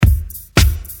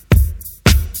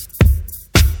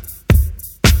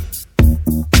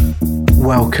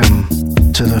Welcome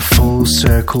to the Full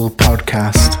Circle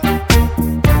podcast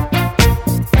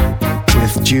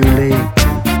with Julie,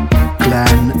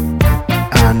 Glenn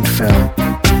and Phil.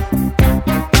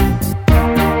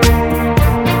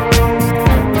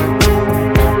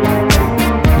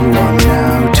 You are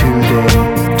now tuned in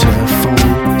to the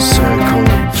Full Circle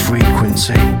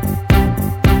frequency.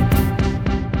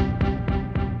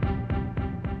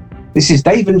 This is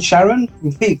Dave and Sharon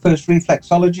from Feet First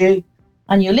Reflexology.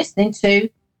 And you're listening to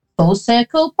Full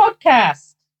Circle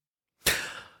Podcast.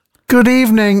 Good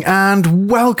evening and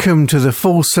welcome to the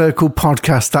Full Circle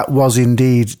Podcast. That was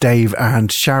indeed Dave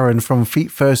and Sharon from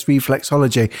Feet First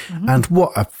Reflexology. And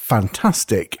what a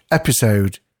fantastic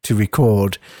episode to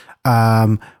record.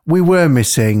 We were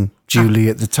missing Julie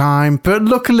at the time, but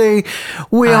luckily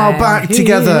we are back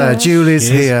together. Julie's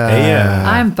here.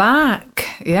 I'm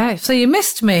back. Yeah, so you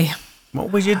missed me.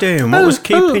 What was you doing? What was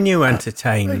keeping you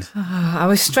entertained? I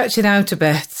was stretching out a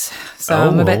bit, so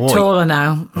I'm a bit taller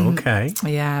now. Okay.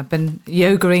 Yeah, I've been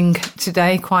yogaing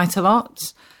today quite a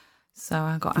lot. So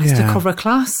I got asked to cover a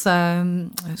class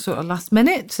sort of last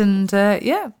minute and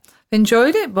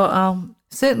enjoyed it, but I'll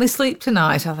certainly sleep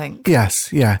tonight, I think.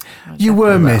 Yes, yeah. You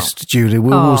were missed, Julie. We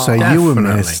will say you were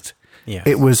missed. Yes.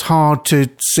 It was hard to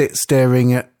sit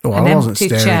staring at, well, I wasn't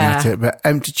staring at it, but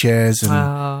empty chairs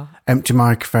and empty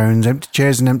microphones, empty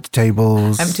chairs and empty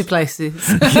tables. Empty places.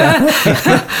 Is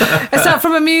that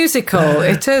from a musical?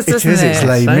 It is, isn't it? It is. It's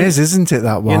Les Mis, isn't it,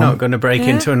 that one? You're not going to break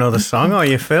into another song, are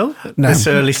you, Phil? No. This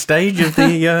early stage of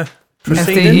the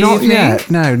proceedings? Not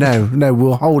yet. No.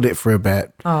 We'll hold it for a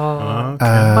bit. Oh. Okay.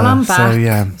 Well, I'm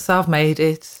back. So I've made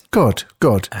it. Good.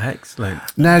 Excellent.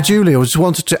 Now, Julie, I just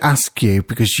wanted to ask you,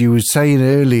 because you were saying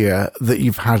earlier that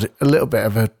you've had a little bit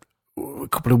of a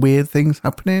couple of weird things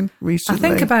happening recently. I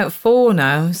think about 4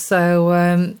 now.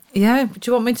 So, do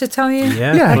you want me to tell you?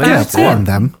 Yeah, go on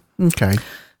then.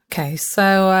 Okay,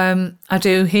 so I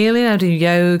do healing, I do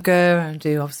yoga, I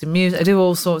do obviously music, I do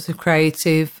all sorts of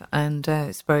creative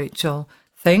and spiritual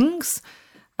things.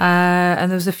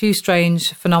 And there was a few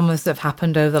strange phenomena that have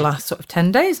happened over the last sort of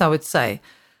 10 days, I would say.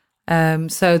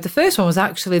 So the first one was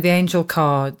actually the angel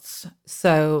cards.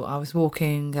 So I was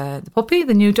walking the puppy,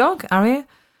 the new dog, Aria,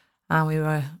 and we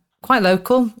were quite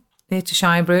local, near to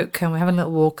Shirebrook, and we're having a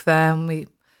little walk there. And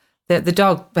the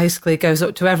dog basically goes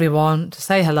up to everyone to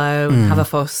say hello and have a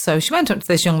fuss. So she went up to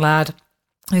this young lad,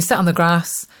 and he sat on the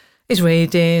grass, he's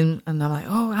reading, and I'm like,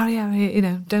 oh,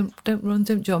 Aria, don't run,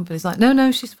 don't jump. And he's like,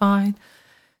 no, she's fine.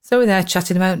 So we're there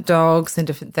chatting about dogs and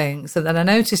different things. And then I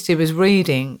noticed he was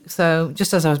reading. So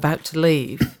just as I was about to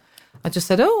leave, I just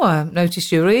said, I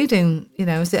noticed you're reading.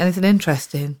 Is it anything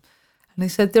interesting? And he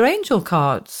said, they're angel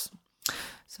cards.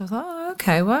 So I was like,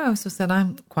 okay, wow. So I said,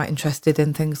 I'm quite interested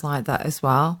in things like that as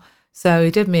well. So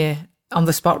he did me a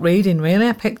on-the-spot reading, really.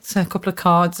 I picked a couple of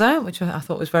cards out, which I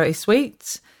thought was very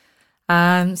sweet.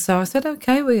 And so I said,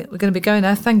 okay, we're going to be going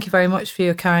now. Thank you very much for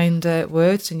your kind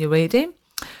words and your reading.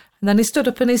 And then he stood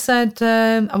up and he said,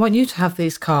 I want you to have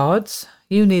these cards.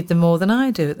 You need them more than I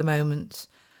do at the moment.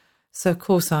 So, of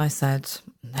course, I said,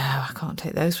 no, I can't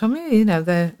take those from you.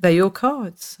 They're your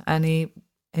cards. And he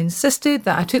insisted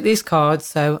that I took these cards.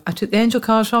 So I took the angel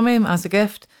cards from him as a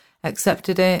gift,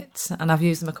 accepted it, and I've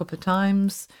used them a couple of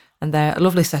times. And they're a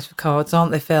lovely set of cards,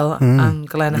 aren't they, Phil and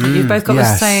Glenn? I think you've both got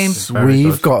the same.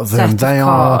 We've got them. They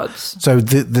are so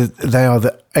they are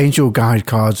the angel guide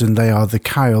cards, and they are the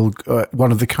Kyle,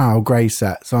 one of the Kyle Gray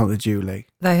sets, aren't they, Julie?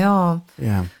 They are.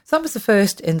 Yeah. So that was the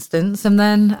first instance, and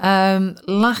then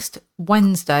last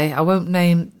Wednesday, I won't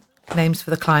name names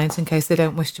for the clients in case they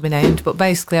don't wish to be named, but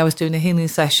basically, I was doing a healing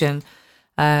session.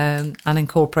 And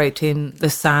incorporating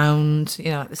the sound,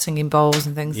 like the singing bowls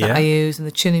and things that I use, and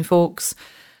the tuning forks.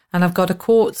 And I've got a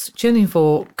quartz tuning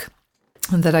fork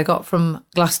that I got from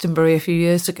Glastonbury a few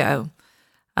years ago.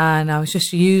 And I was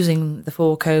just using the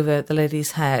fork over the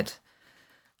lady's head.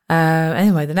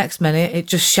 Anyway, the next minute, it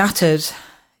just shattered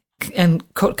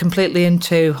and cut completely in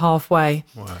two halfway.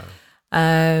 Wow.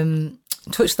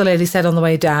 Touched the lady's head on the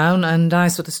way down, and I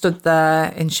sort of stood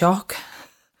there in shock,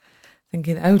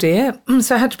 thinking, oh dear.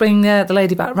 So I had to bring the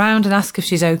lady back round and ask if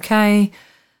she's okay.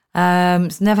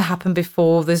 It's never happened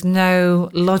before. There's no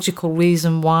logical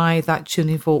reason why that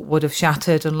tuning fork would have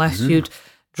shattered unless you'd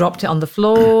dropped it on the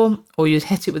floor or you'd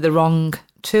hit it with the wrong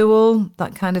tool,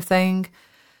 that kind of thing.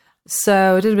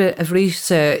 So I did a bit of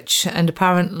research, and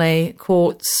apparently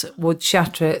quartz would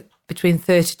shatter it between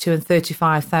 32 and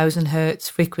 35,000 hertz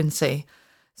frequency.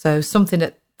 So something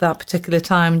at that particular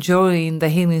time during the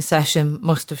healing session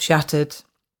must have shattered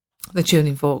the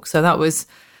tuning fork. So that was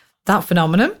that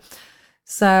phenomenon.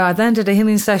 So I then did a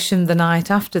healing session the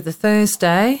night after, the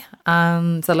Thursday,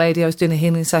 and the lady I was doing a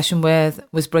healing session with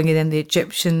was bringing in the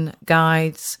Egyptian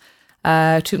guides,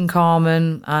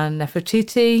 Tutankhamun and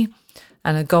Nefertiti,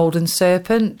 and a golden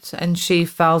serpent, and she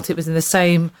felt it was in the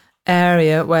same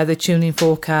area where the tuning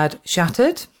fork had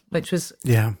shattered, which was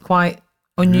quite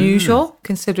unusual,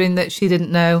 considering that she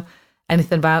didn't know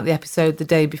anything about the episode the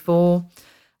day before.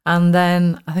 And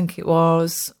then I think it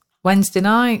was Wednesday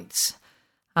night,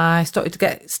 I started to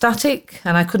get static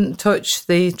and I couldn't touch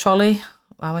the trolley.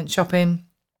 I went shopping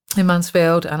in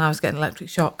Mansfield and I was getting electric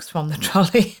shocks from the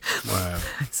trolley. Wow.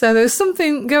 So there was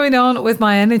something going on with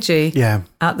my energy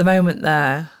at the moment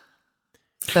there.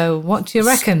 So what do you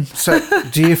reckon? So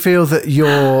do you feel that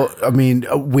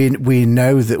we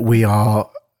know that we are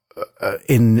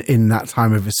in that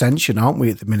time of ascension, aren't we,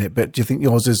 at the minute? But do you think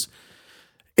yours is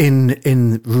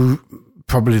in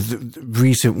probably the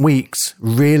recent weeks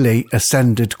really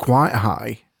ascended quite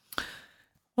high?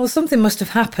 Well, something must have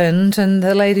happened, and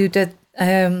the lady who did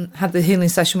had the healing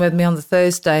session with me on the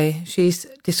Thursday, she's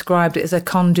described it as a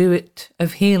conduit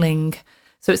of healing.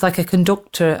 So it's like a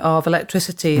conductor of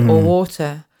electricity or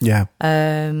water. Yeah.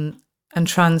 And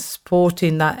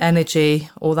transporting that energy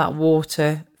or that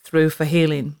water through for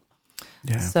healing.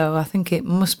 Yeah. So I think it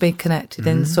must be connected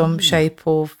in some shape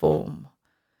or form.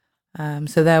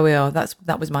 So there we are.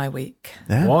 That was my week.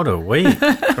 Yeah. What a week.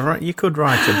 You could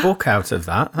write a book out of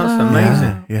that. That's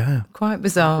amazing. Yeah. Quite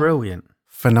bizarre. Brilliant.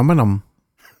 Phenomenon.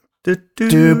 Couldn't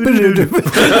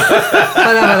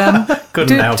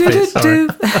help it, sorry.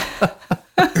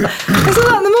 Isn't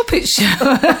that the Muppet Show?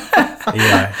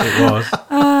 Yeah, it was.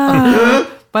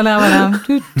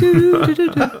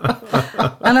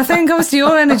 And I think obviously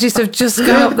your energies have just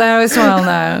gone up there as well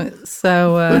now.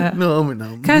 So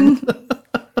No.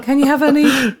 Can you have any?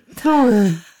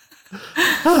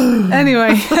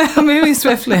 Anyway, moving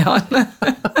swiftly on.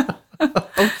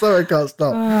 I'm sorry, I can't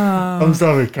stop. I'm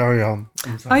sorry, carry on.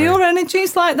 Are your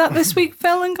energies like that this week,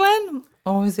 Phil and Glenn?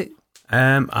 Or is it?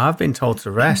 I've been told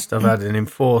to rest. I've had an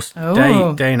enforced day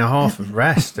and a half of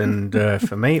rest, and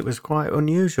for me it was quite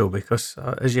unusual because,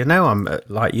 as you know, I'm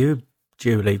like you,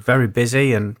 Julie, very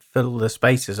busy and fill the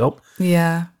spaces up.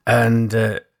 Yeah.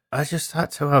 And I just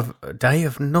had to have a day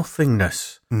of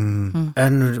nothingness.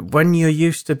 And when you're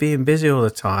used to being busy all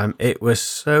the time, it was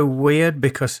so weird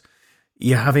because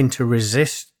you're having to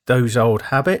resist those old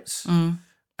habits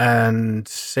and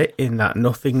sit in that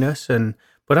nothingness.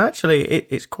 But actually,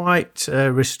 it's quite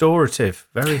restorative,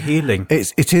 very healing.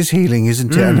 It is healing,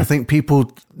 isn't it? And I think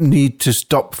people need to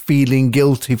stop feeling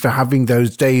guilty for having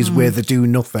those days where they do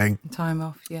nothing. Time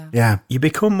off, yeah. Yeah. You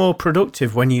become more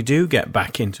productive when you do get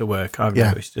back into work, I've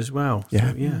noticed as well.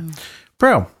 Yeah. So, yeah.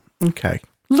 Bro, okay.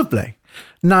 Lovely.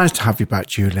 Nice to have you back,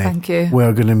 Julie. Thank you.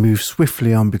 We're going to move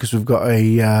swiftly on because we've got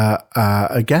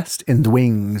a guest in the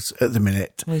wings at the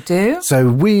minute. We do. So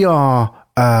we are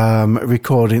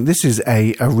recording. This is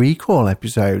a recall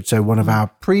episode. So one of our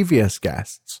previous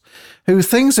guests, who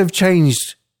things have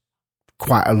changed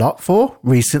quite a lot for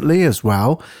recently as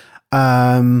well.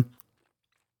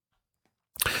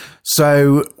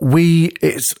 So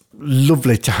it's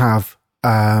lovely to have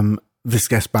this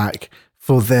guest back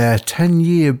for their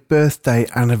 10-year birthday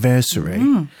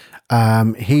anniversary.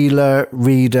 Healer,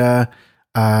 reader,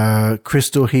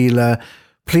 crystal healer.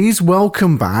 Please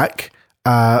welcome back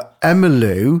Emma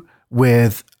Lou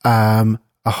with a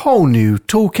whole new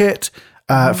toolkit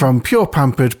from Pure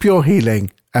Pampered, Pure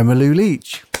Healing, Emma Lou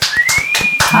Leitch.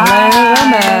 Hello,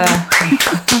 Emma.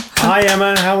 Hi,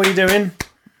 Emma. How are you doing?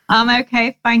 I'm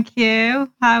okay, thank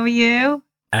you. How are you?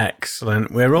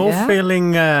 Excellent. We're all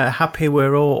feeling happy.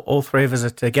 We're all three of us are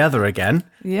together again.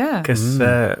 Yeah. Because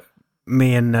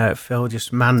me and Phil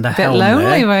just manned a helm lonely,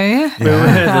 there. were you? We were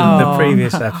in the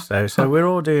previous episode, so we're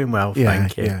all doing well,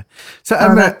 thank you. Yeah. So,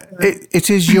 Emma, it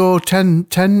is your 10,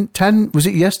 was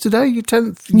it yesterday, your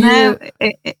 10th year?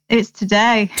 No, it's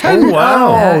today. 10, oh,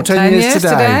 wow. Oh, 10 years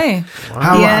today.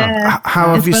 Wow.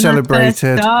 How have you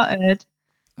celebrated? Started.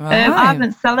 Right. I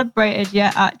haven't celebrated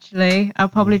yet, actually. I'll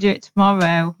probably do it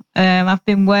tomorrow. I've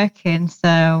been working,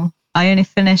 so I only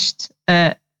finished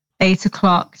at 8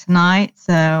 o'clock tonight.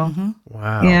 So,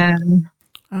 Wow. Yeah.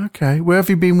 Okay. Where have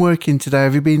you been working today?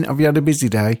 Have you had a busy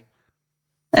day?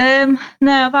 No,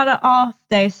 I've had an off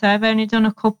day, so I've only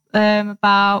done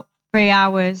about 3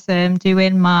 hours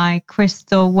doing my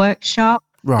crystal workshop.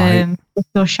 Right.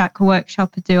 Crystal chakra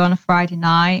workshop I do on a Friday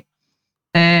night.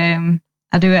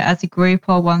 I do it as a group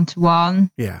or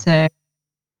one-to-one. Yeah. So,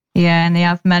 yeah, and they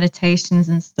have meditations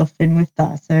and stuff in with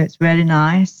that, so it's really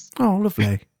nice. Oh,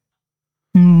 lovely.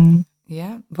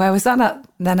 Yeah. Where was that at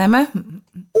then, Emma?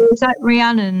 It was at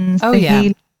Rhiannon's, Oh, the yeah.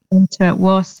 Healing Centre at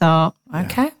Warsaw.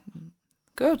 Okay.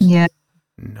 Good. Yeah.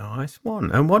 Nice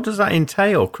one. And what does that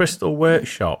entail? Crystal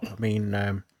workshop. I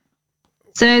mean,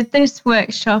 So this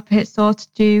workshop, it's all to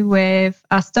do with,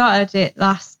 I started it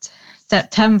last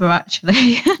September,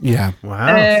 actually. Yeah.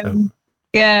 wow.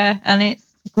 Yeah, and it's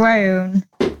grown.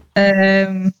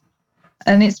 And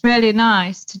it's really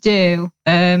nice to do.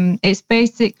 It's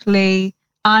basically,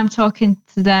 I'm talking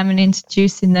to them and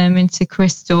introducing them into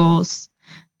crystals.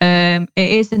 It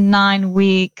is a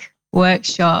 9-week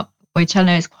workshop, which I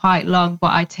know is quite long,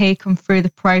 but I take them through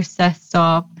the process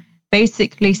of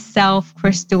basically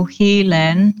self-crystal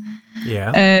healing.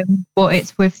 Yeah. But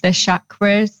it's with the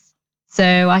chakras.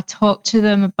 So I talk to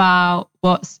them about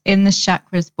what's in the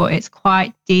chakras, but it's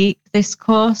quite deep, this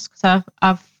course, because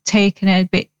I've taken it a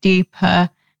bit deeper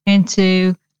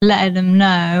into letting them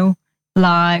know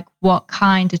like what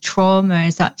kind of trauma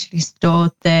is actually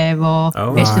stored there, or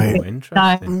it's right. a bit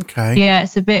Interesting. Okay. yeah,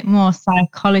 it's a bit more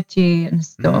psychology and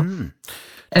stuff.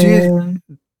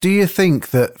 Do you think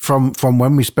that from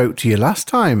when we spoke to you last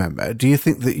time, Emma, do you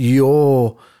think that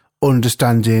your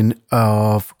understanding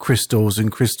of crystals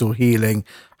and crystal healing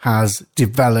has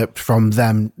developed from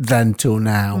then till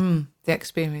now? The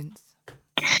experience.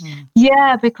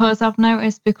 Yeah, because I've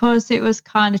noticed, because it was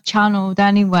kind of channeled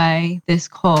anyway, this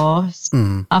course,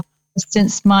 I've,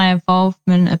 since my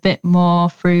involvement a bit more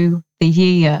through the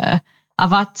year, I've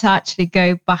had to actually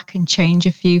go back and change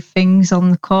a few things on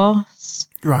the course.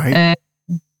 Right.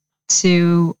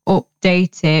 To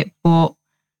update it, but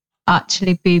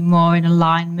actually be more in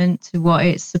alignment to what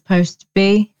it's supposed to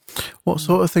be. What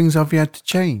sort of things have you had to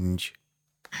change?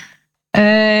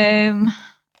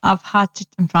 I've had to,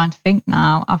 I'm trying to think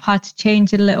now, I've had to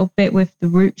change a little bit with the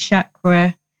root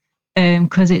chakra,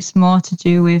 because it's more to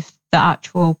do with the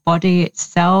actual body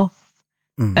itself.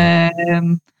 I've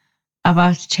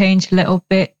had to change a little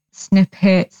bit,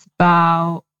 snippets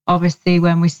about, obviously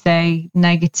when we say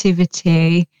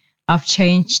negativity, I've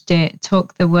changed it,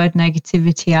 took the word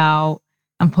negativity out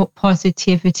and put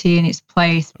positivity in its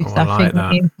place, because I like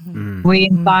think we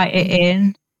invite it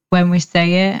in when we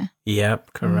say it.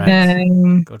 Yep,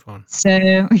 correct. Good one.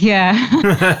 So,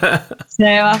 yeah. So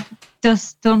I've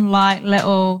just done like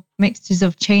little mixtures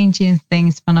of changing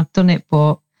things when I've done it.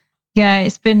 But yeah,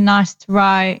 it's been nice to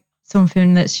write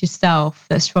something that's yourself,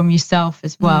 that's from yourself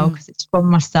as well, because it's from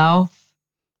myself.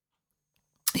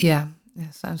 Yeah. Yeah,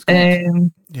 sounds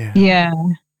good. Yeah.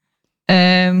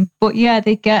 But yeah,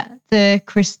 they get the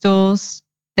crystals.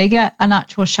 They get an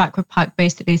actual chakra pack,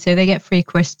 basically. So they get 3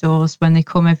 crystals when they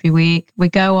come every week. We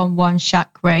go on 1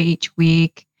 chakra each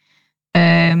week.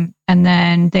 And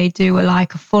then they do a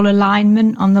full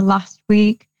alignment on the last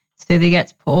week. So they get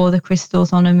to put all the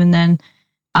crystals on them. And then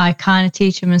I kind of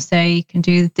teach them and say, you can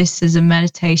do this as a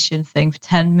meditation thing for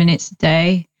 10 minutes a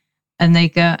day. And they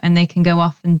can go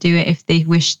off and do it if they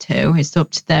wish to. It's up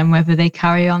to them whether they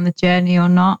carry on the journey or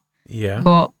not. Yeah.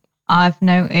 But I've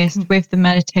noticed with the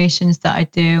meditations that I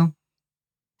do,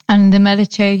 and the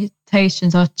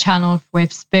meditations are channeled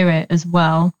with spirit as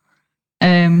well.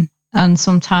 And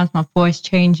sometimes my voice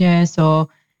changes, or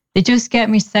they just get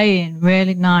me saying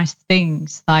really nice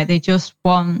things. Like they just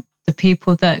want the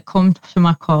people that come to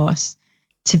my course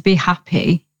to be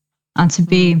happy and to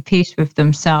be in peace with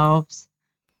themselves.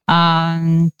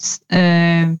 And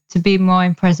to be more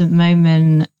in present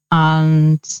moment,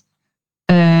 and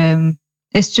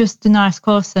it's just a nice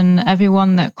course. And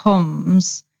everyone that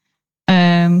comes,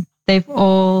 they've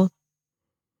all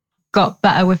got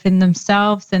better within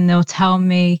themselves, and they'll tell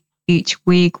me each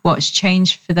week what's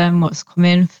changed for them, what's come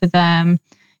in for them.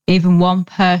 Even one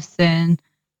person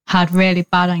had really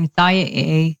bad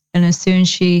anxiety, and as soon as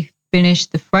she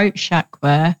finished the throat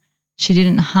chakra, she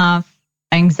didn't have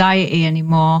anxiety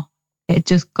anymore. It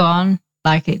just gone,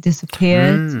 like it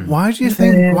disappeared. Why do you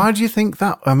think? Why do you think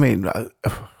that? I mean,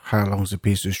 how long's a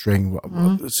piece of string?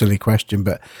 What a silly question,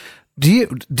 but do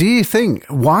you think?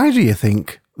 Why do you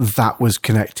think that was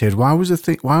connected? Why was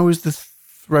the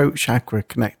throat chakra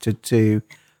connected to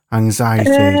anxiety?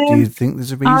 Do you think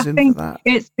there's a reason for that?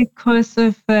 It's because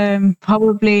of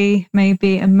probably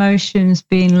maybe emotions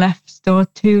being left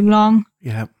stored too long.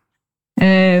 Yeah.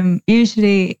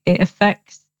 Usually it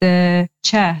affects the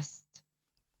chest,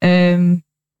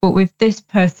 but with this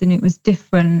person it was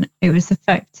different. It was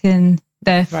affecting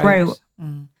their throat.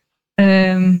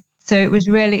 So it was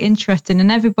really interesting,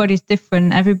 and everybody's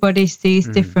different. Everybody sees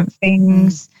different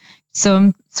things.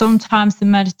 Sometimes the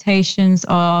meditations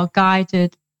are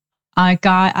guided.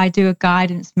 I do a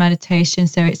guidance meditation,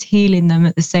 so it's healing them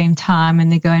at the same time,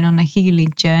 and they're going on a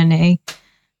healing journey.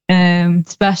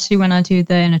 Especially when I do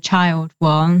the inner child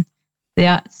one.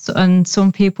 And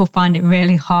some people find it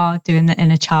really hard doing the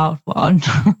inner child one.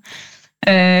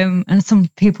 And some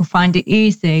people find it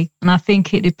easy. And I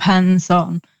think it depends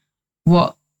on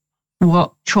what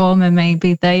trauma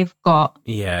maybe they've got.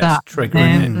 Yeah, it's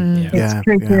triggering it. It's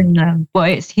triggering them, but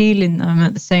it's healing them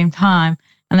at the same time.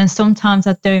 And then sometimes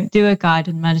I don't do a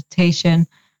guided meditation.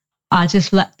 I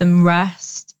just let them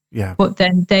rest. Yeah. But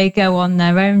then they go on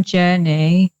their own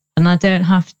journey and I don't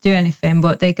have to do anything,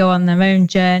 but they go on their own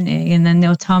journey and then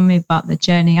they'll tell me about the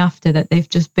journey after that they've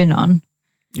just been on.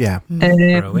 Yeah.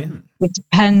 Brilliant. It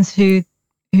depends who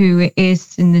it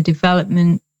is in the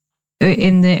development,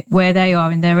 where they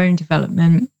are in their own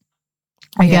development,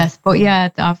 I guess. But yeah,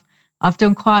 I've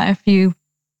done quite a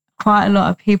lot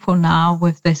of people now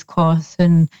with this course,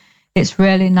 and it's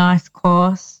really nice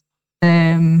course.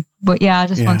 But yeah, I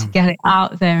just want to get it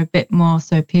out there a bit more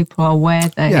so people are aware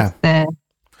that it's there.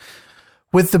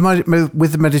 With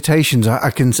the meditations,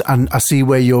 I see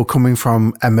where you're coming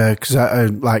from, Emma, because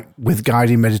like with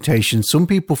guided meditation, some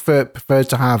people prefer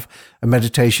to have a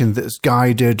meditation that's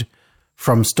guided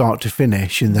from start to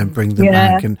finish and then bring them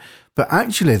back. But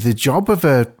actually, the job of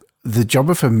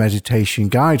a meditation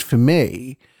guide for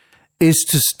me is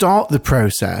to start the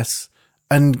process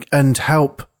and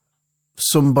help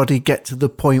somebody get to the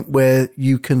point where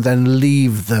you can then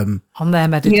leave them on their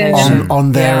meditation,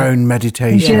 on their own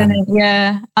meditation.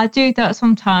 Yeah, I do that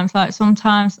sometimes. Like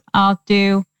sometimes I'll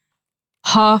do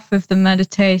half of the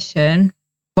meditation.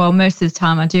 Well, most of the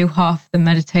time I do half the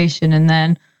meditation, and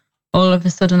then all of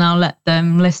a sudden I'll let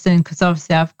them listen, because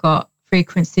obviously I've got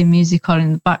frequency music on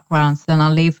in the background, so then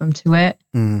I'll leave them to it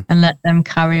and let them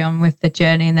carry on with the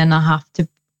journey, and then I have to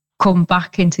come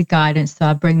back into guidance, so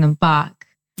I bring them back.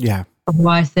 Yeah.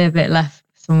 Otherwise they're a bit left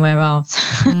somewhere else.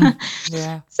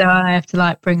 So I have to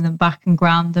like bring them back and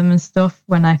ground them and stuff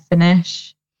when I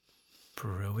finish.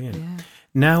 Brilliant. Yeah.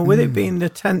 Now, with it being the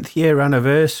 10th year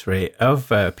anniversary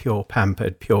of Pure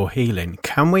Pampered, Pure Healing,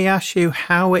 can we ask you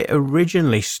how it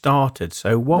originally started?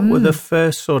 So what were the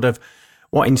first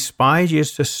what inspired you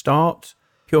to start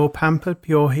Pure Pampered,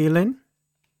 Pure Healing?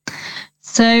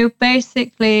 So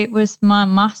basically it was my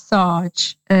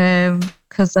massage,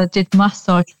 because I did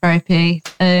massage therapy.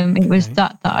 It was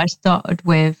that I started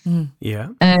with. Yeah.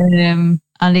 And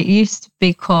it used to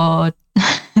be called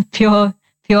Pure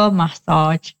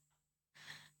Massage.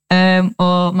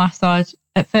 Or massage.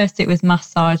 At first it was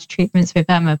Massage Treatments with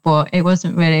Emma, but it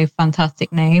wasn't really a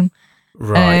fantastic name.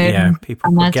 Right,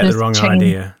 people could get the wrong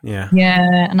idea. Yeah.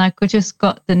 Yeah, and I just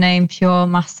got the name Pure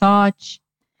Massage.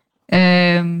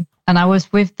 And I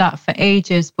was with that for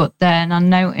ages, but then I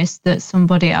noticed that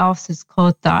somebody else has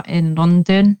called that in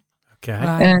London. Okay.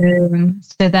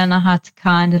 So then I had to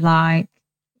kind of like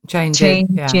change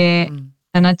it.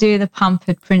 And I do the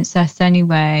Pampered Princess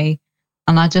anyway.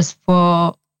 And I just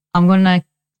thought, I'm going to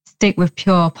stick with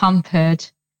Pure Pampered.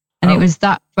 And it was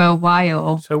that for a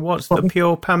while. So what's the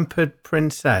Pure Pampered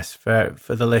Princess for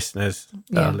the listeners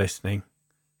that are listening?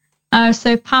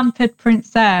 So Pampered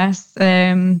Princess,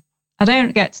 I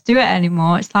don't get to do it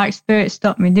anymore. It's like Spirit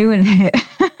stopped me doing it.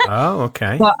 Oh,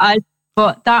 okay.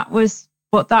 But that was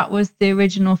the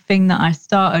original thing that I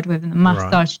started with, and the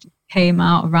massage came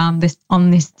out around this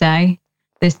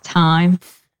time.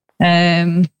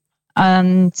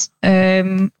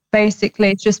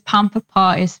 Basically it's just pamper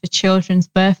parties for children's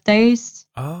birthdays.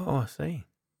 Oh, I see.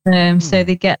 So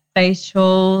they get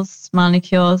facials,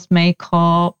 manicures,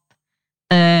 makeup.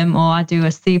 Or I do a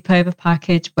sleepover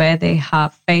package where they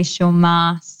have facial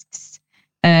masks,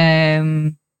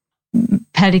 pedicures,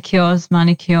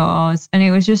 manicures, and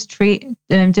it was just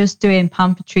doing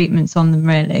pamper treatments on them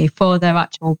really for their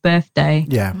actual birthday.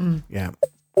 Yeah.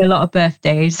 A lot of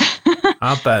birthdays.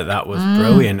 I bet that was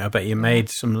brilliant. I bet you made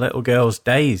some little girls'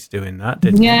 days doing that,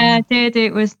 didn't you? Yeah, I did.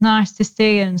 It was nice to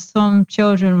see, and some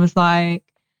children was like,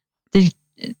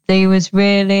 they was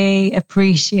really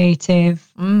appreciative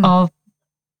of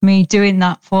me doing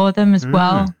that for them as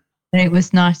well. And it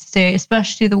was nice to see,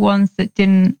 especially the ones that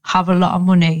didn't have a lot of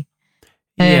money.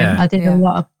 I did a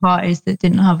lot of parties that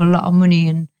didn't have a lot of money,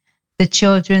 and the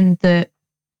children that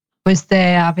was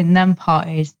there having them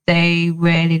parties, they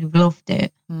really loved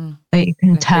it. But you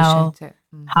can tell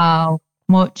how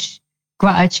much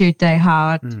gratitude they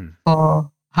had for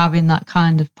having that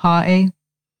kind of party.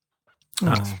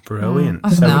 That's brilliant.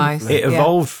 That's nice. It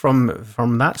evolved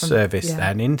from that service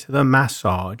then into the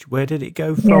massage. Where did it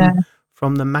go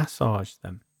from the massage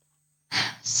then?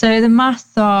 So the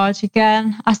massage,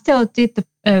 again, I still did the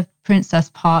princess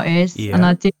parties, and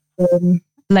I did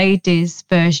ladies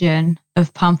version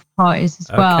of pamper parties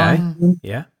as well.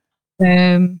 Yeah.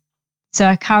 So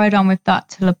I carried on with that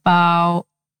till about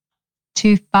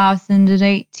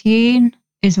 2018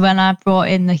 is when I brought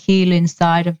in the healing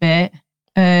side of it.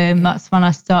 That's when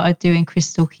I started doing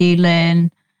crystal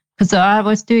healing, because I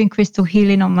was doing crystal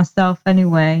healing on myself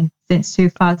anyway since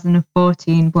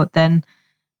 2014, but then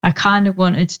I kind of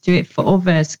wanted to do it for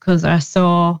others because I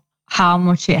saw how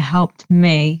much it helped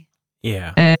me.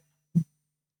 Yeah.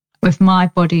 With my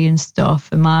body and stuff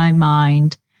and my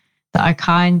mind, that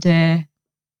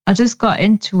I just got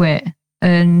into it,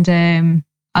 and I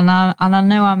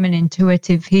know I'm an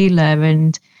intuitive healer,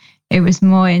 and it was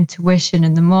more intuition.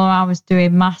 And the more I was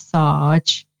doing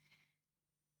massage,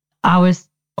 I was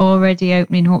already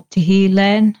opening up to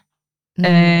healing.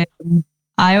 I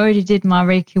already did my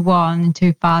Reiki 1 in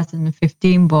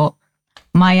 2015, but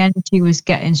my energy was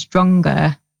getting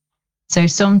stronger. So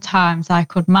sometimes I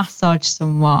could massage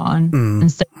someone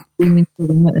and start doing to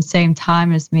them at the same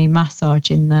time as me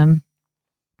massaging them.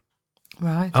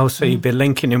 Right. Oh, so you'd be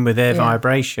linking in with their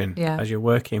vibration as you're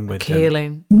working with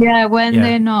healing. Yeah, when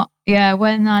they're not. Yeah,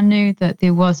 when I knew that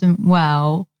they wasn't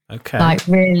well, like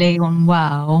really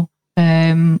unwell,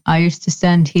 I used to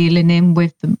send healing in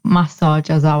with the massage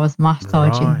as I was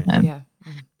massaging them. Yeah.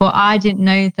 But I didn't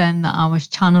know then that I was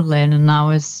channeling and I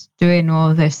was doing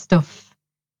all this stuff.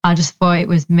 I just thought it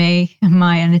was me and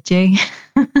my energy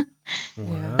that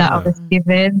I was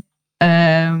giving.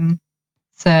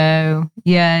 So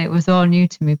yeah, it was all new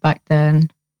to me back then.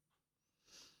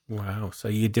 Wow! So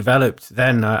you developed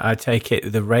then, I take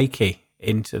it, the Reiki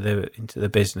into the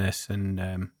business,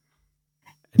 and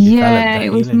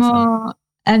it was more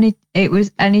it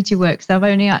was energy work. So I've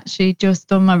only actually just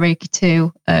done my Reiki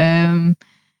 2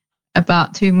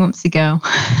 about 2 months ago,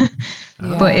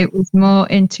 but it was more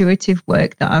intuitive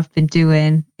work that I've been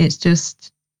doing. It's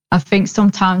just, I think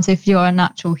sometimes if you're a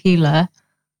natural healer,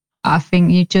 I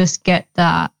think you just get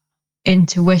that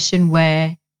intuition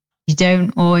where you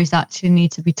don't always actually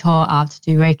need to be taught how to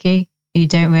do Reiki. You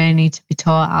don't really need to be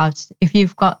taught how to, if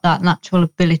you've got that natural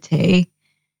ability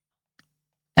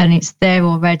and it's there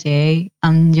already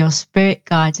and your spirit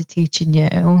guides are teaching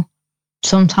you,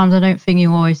 sometimes I don't think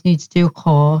you always need to do a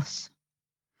course.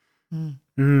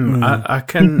 I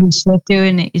can. Because you're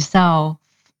doing it yourself.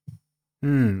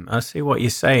 I see what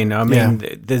you're saying. I mean,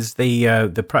 there's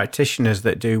the practitioners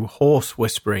that do horse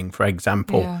whispering, for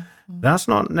example. Yeah. That's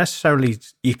not necessarily,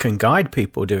 you can guide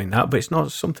people doing that, but it's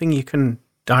not something you can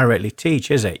directly teach,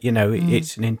 is it? You know,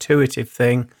 it's an intuitive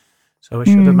thing. So I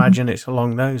should imagine it's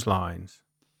along those lines.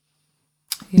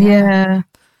 Yeah.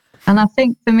 And I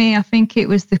think for me, it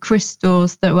was the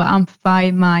crystals that were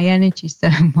amplifying my energy so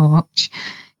much,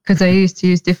 because I used to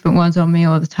use different ones on me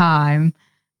all the time.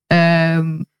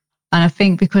 And I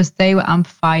think because they were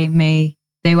amplifying me,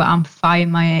 they were amplifying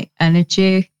my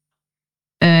energy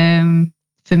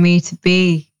for me to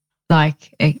be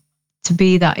to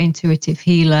be that intuitive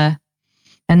healer.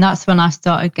 And that's when I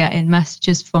started getting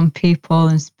messages from people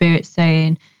and spirits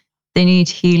saying they need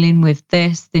healing with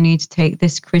this. They need to take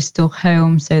this crystal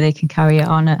home so they can carry it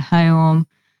on at home,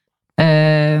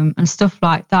 and stuff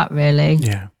like that, really.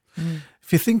 Yeah.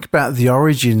 If you think about the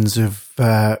origins of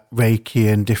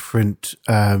Reiki and different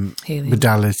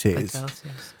modalities,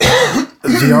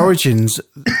 the origins,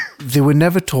 they were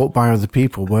never taught by other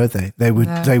people, were they? They were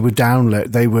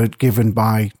they were given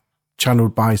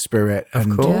channeled by spirit, of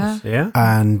course,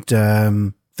 and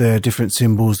the different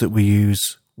symbols that we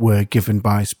use were given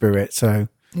by spirit. So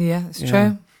yeah, it's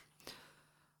true.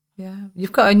 Yeah,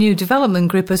 you've got a new development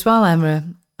group as well, Emma,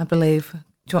 I believe. Do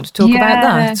you want to talk about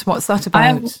that? What's that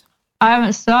about? I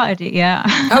haven't started it yet.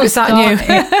 Oh, is that new?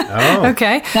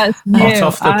 Okay. That's new. Hot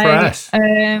off the press.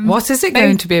 What is it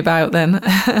going to be about then?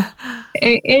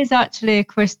 It is actually a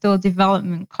crystal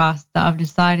development class that I've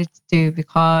decided to do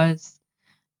because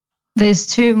there's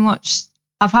too much.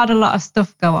 I've had a lot of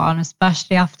stuff go on,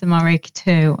 especially after my Reiki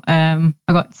 2. I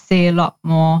got to see a lot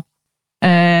more.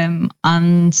 And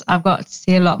I've got to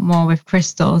see a lot more with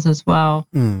crystals as well.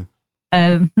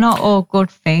 Not all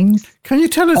good things. Can you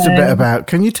tell us a bit about?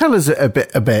 Can you tell us a bit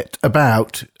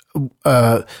about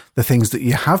the things that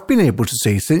you have been able to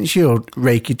see since your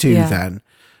Reiki 2 then,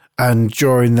 and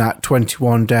during that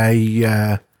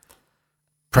 21-day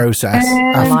process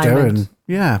after, and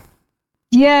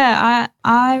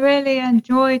I really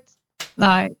enjoyed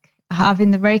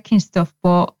having the Reiki and stuff,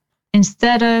 but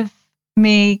instead of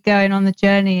me going on the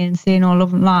journey and seeing all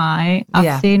of light,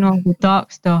 I've seen all the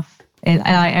dark stuff.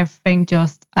 Everything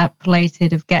just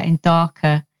escalated of getting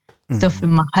darker. Stuff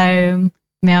in my home,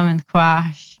 me having the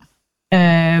crash.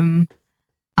 But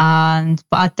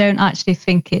I don't actually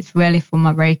think it's really from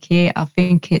my Reiki. I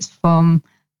think it's from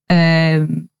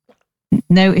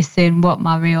noticing what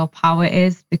my real power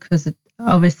is, because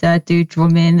obviously I do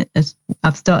drumming.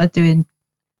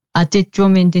 I did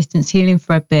drumming distance healing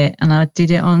for a bit, and I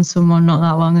did it on someone not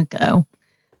that long ago.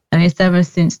 And it's ever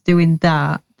since doing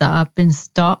that I've been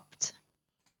stopped.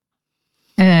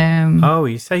 Oh,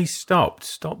 you say stopped.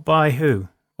 Stopped by who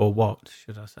or what,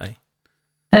 should I say?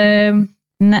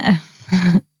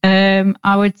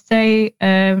 I would say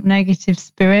negative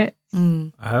spirits.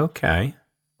 Okay.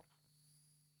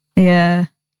 Yeah.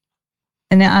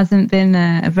 And it hasn't been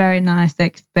a very nice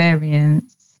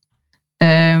experience.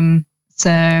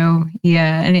 So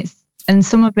yeah, and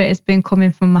some of it has been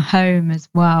coming from my home as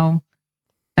well.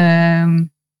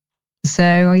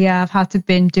 So yeah, I've had to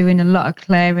been doing a lot of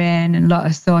clearing and a lot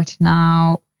of sorting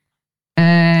out.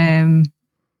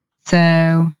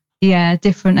 So yeah,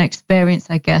 different experience,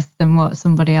 I guess, than what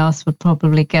somebody else would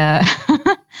probably get.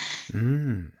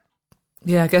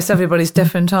 Yeah, I guess everybody's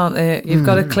different, aren't they? You've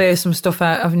got to clear some stuff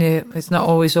out, haven't you? It's not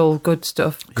always all good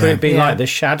stuff. Could it be like the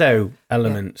shadow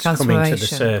elements coming to the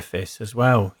Transformation. surface as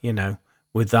well,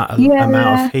 with that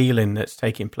amount of healing that's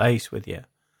taking place with you?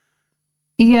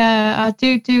 Yeah, I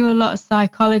do a lot of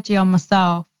psychology on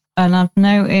myself, and I've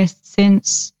noticed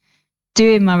since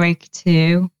doing my Reiki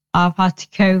 2, I've had to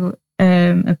go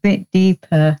a bit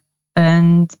deeper,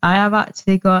 and I have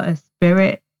actually got a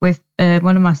spirit with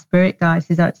one of my spirit guides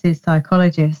is actually a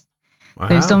psychologist. Wow.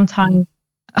 So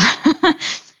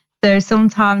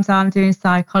sometimes I'm doing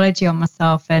psychology on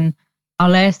myself, and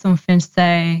I'll hear something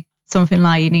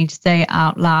like, you need to say it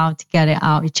out loud to get it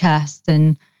out your chest,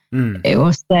 and it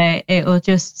will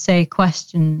just say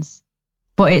questions,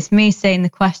 but it's me saying the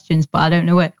questions, but I don't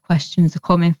know where the questions are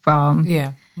coming from.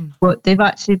 Yeah. But they've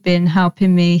actually been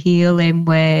helping me healing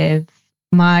with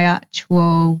my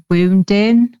actual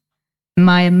wounding,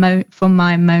 from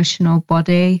my emotional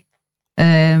body.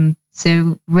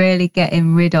 So really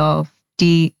getting rid of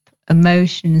deep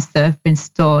emotions that have been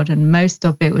stored, and most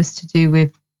of it was to do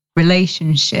with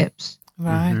relationships.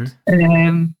 Right.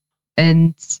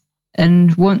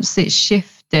 And once it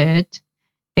shifted,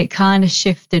 it kind of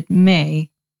shifted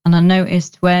me. And I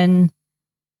noticed when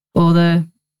all the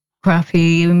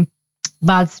crappy,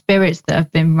 bad spirits that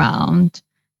have been round,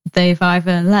 they've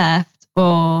either left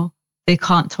or they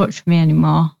can't touch me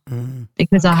anymore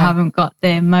because I haven't got the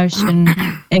emotion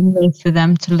in me for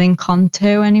them to link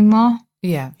onto anymore.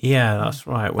 Yeah. Yeah, that's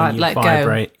right. When you let go.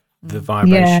 vibrate the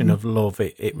vibration of love,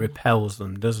 it repels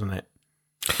them, doesn't it?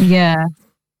 Yeah.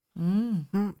 Do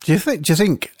you think,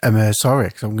 sorry,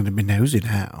 because I'm going to be nosy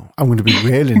now. I'm going to be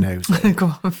really nosy.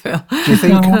 Go on, Phil. Do you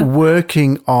think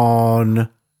working on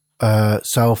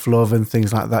self-love and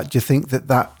things like that,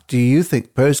 do you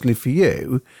think personally for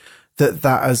you that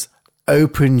has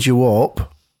opened you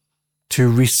up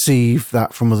to receive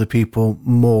that from other people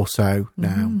more so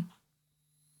now?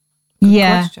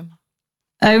 Yeah. Question.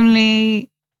 Only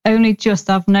just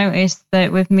I've noticed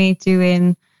that with me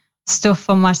doing stuff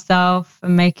for myself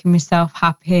and making myself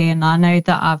happy, and I know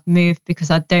that I've moved because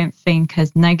I don't think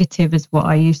as negative as what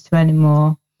I used to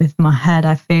anymore with my head.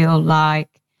 I feel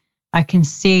like I can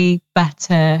see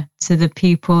better to the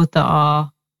people that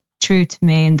are true to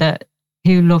me and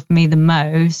who love me the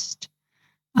most,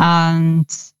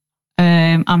 and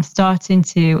I'm starting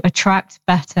to attract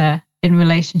better in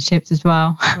relationships as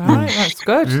well. Right, that's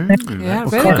good. Yeah,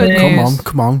 really good news.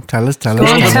 Come on, tell us. Go on,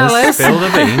 tell us. Spill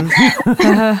the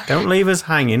beans. Don't leave us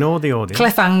hanging, or the audience.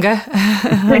 Cliffhanger.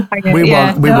 We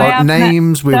want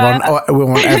names. We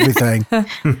want everything. So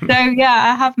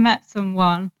yeah, I have met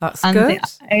someone. That's and good.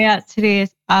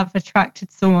 I've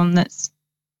attracted someone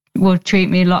will treat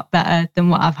me a lot better than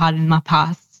what I've had in my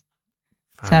past.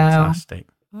 Fantastic.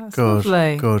 That's Good.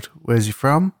 lovely. Good. Where's he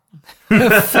from? He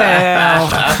doesn't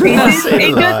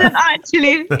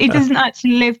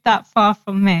actually live that far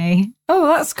from me. Oh,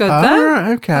 that's good Oh, then.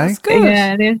 right, okay. That's good.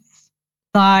 Yeah, it's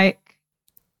like,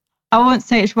 I won't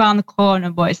say it's round the corner,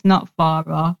 but it's not far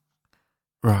off.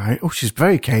 Right. Oh, she's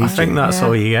very cagey. I think that's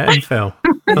all you're getting, Phil.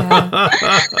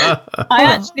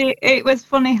 It was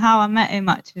funny how I met him,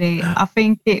 actually. I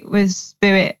think it was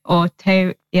Spirit or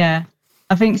yeah.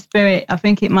 I think Spirit,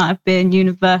 it might have been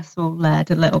Universal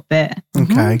led a little bit.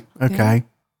 Okay.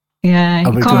 Yeah,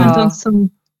 Are he we come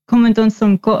and done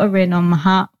some guttering on my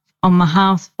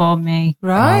house for me.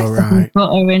 Right. All right.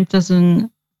 Guttering doesn't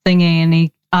thingy, and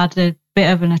he had a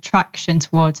bit of an attraction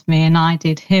towards me, and I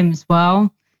did him as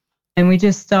well. And we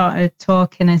just started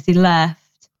talking as he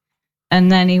left,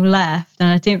 and then he left, and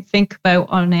I didn't think about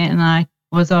on it, and I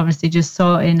was obviously just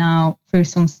sorting out through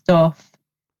some stuff.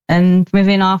 And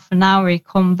within half an hour, he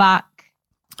come back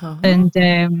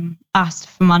and asked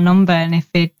for my number and if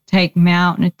he'd take me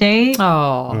out on a date.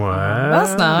 Oh, Wow.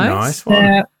 that's nice. Nice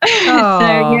one.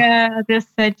 So yeah, I just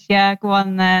said, yeah, go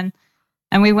on then.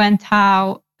 And we went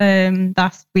out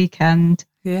last weekend.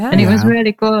 Yeah. And it was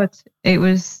really good. It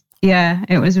was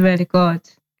really good.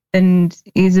 and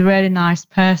he's a really nice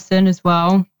person as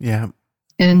well. Yeah.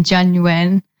 And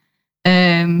genuine.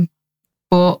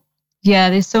 But yeah,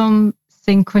 there's some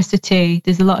synchronicity.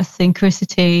 There's a lot of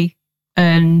synchronicity,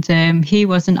 and he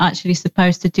wasn't actually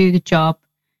supposed to do the job.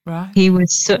 Right. He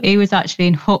was actually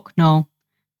in Hucknall,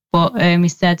 but he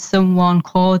said someone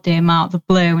called him out of the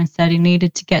blue and said he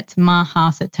needed to get to my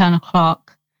house at 10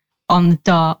 o'clock on the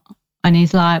dot. And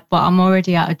he's like, but I'm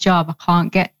already at a job. I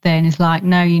can't get there. And he's like,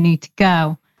 no, you need to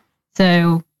go.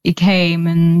 So he came,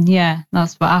 and yeah,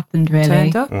 that's what happened, really.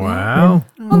 Turned up. Wow.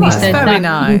 Well, that's said very that-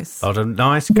 nice. A lot of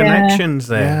nice connections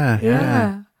there.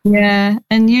 Yeah. Yeah,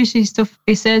 and usually stuff,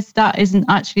 he says that isn't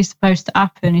actually supposed to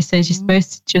happen. He says you're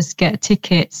supposed to just get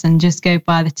tickets and just go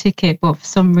buy the ticket. But for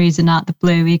some reason, out the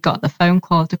blue, he got the phone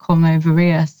call to come over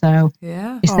here. So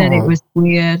Yeah. he said it was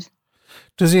weird.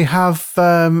 Does he have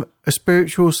a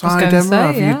spiritual side, gonna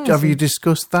Emma? say, Have you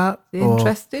discussed that? Are you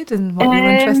interested in what you're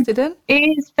interested in?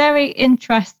 He's very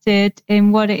interested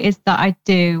in what it is that I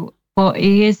do, but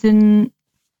he isn't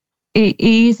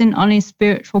on his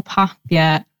spiritual path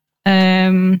yet.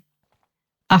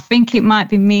 I think it might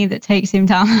be me that takes him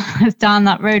down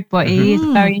that road, but he is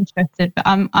very interested.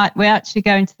 But we're actually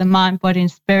going to the Mind, Body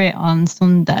and Spirit on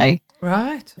Sunday,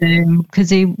 Right. because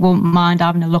he won't mind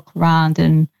having a look around,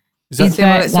 and Is that See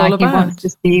what it's all he about. wants to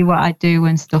see what I do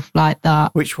and stuff like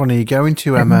that. Which one are you going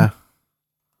to, Emma?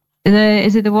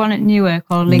 Is it the one at Newark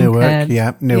or Lincoln? Newark,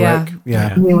 yeah, Newark,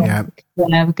 yeah. Newark. Yeah.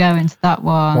 Yeah, we're going to that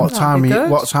one. What time? be good.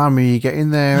 What time are you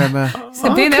getting there, Emma?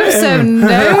 So being ever so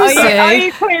nosy. Are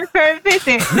you coming for a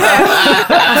visit?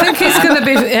 I think he's going to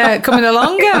be coming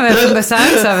along from the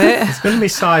sounds of it. It's going to be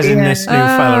sizing this new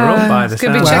fella up by the it's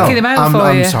gonna be sound. checking him out for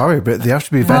I'm you. sorry, but they have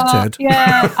to be Well, vetted.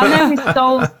 yeah, I know his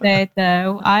soul's there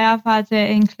though. I have had an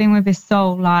inkling with his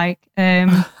soul. Like, I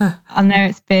know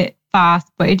it's a bit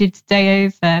fast, but he did stay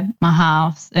over my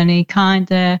house and he kind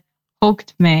of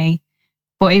hugged me,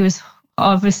 but he was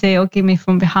obviously hugging me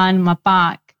from behind my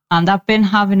back. And I've been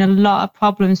having a lot of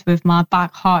problems with my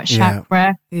back heart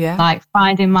chakra, Yeah. like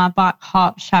finding my back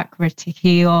heart chakra to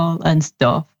heal and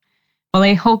stuff. Well,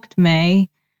 he hugged me,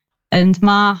 and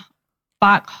my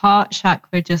back heart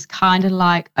chakra just kind of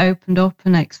like opened up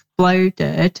and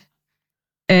exploded.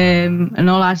 And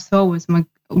all I saw was my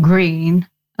green.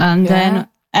 And then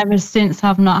ever since,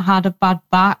 I've not had a bad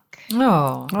back.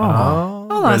 Oh. Oh,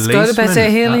 Oh, that's good. A better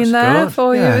releasement. healing That's there good.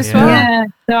 for you Yeah, as yeah. well. Yeah,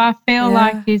 so I feel Yeah.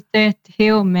 like he's there to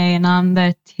heal me, and I'm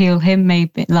there to heal him.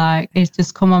 Maybe like he's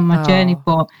just come on my journey,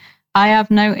 but I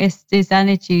have noticed his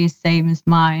energy is same as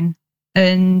mine.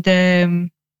 And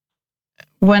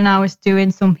when I was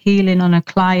doing some healing on a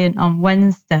client on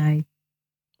Wednesday,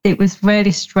 it was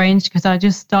really strange because I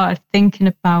just started thinking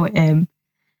about him,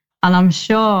 and I'm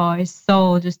sure his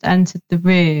soul just entered the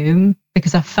room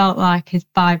because I felt like his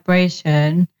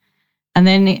vibration. And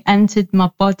then it entered my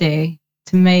body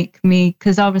to make me,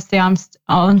 because obviously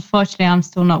unfortunately, I'm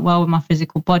still not well with my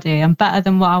physical body. I'm better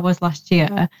than what I was last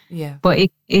year. Yeah. But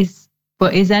his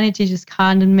energy just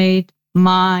kind of made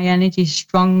my energy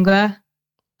stronger.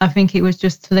 I think it was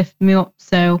just to lift me up,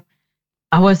 so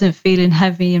I wasn't feeling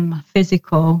heavy in my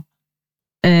physical.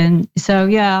 And so,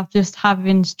 yeah, I'm just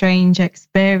having strange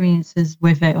experiences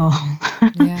with it all.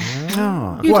 Yeah.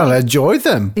 Oh, well, enjoy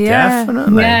them. Yeah.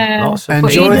 Definitely. Yeah. Lots of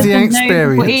Enjoy But he the doesn't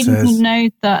know- But he experiences. doesn't know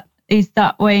that he's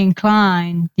that way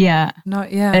inclined yet.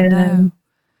 Not yet. No.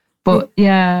 But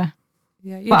yeah,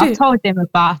 Yeah. You but do. I've told him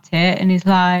about it, and he's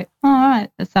like, "All right,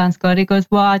 that sounds good." He goes,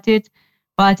 "Well, I did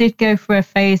go through a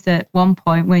phase at one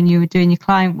point when you were doing your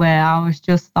client where I was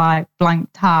just like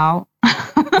blanked out."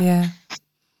 Yeah.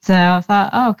 So I was like,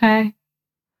 "Oh, okay."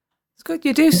 It's good.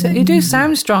 You do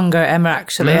sound stronger, Emma.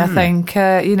 Actually, I think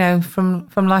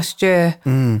from last year,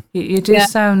 you do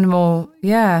sound more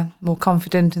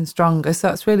confident and stronger. So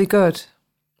that's really good.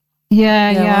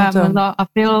 Yeah, well done. I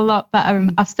feel a lot better.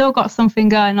 I've still got something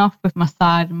going off with my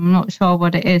side. I'm not sure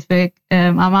what it is, but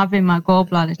I'm having my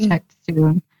gallbladder checked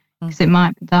soon because it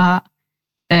might be that.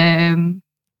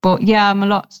 But yeah,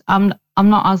 I'm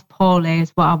not as poorly as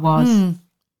what I was.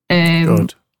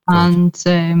 Good.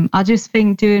 And I just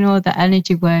think doing all the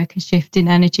energy work and shifting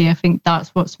energy, I think that's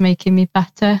what's making me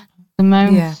better the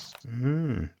most. Yeah.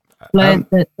 Learn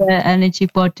that the energy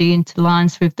body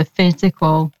interlines with the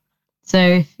physical. So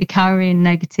if you're carrying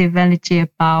negative energy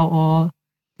about or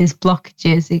there's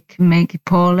blockages, it can make you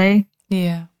poorly.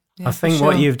 Yeah. I think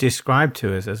what you've described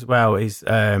to us as well is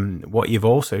what you've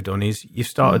also done is you've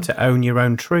started to own your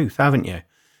own truth, haven't you?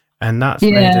 And that's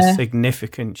made a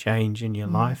significant change in your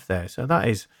life there. So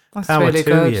that's power really to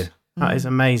good. you. That is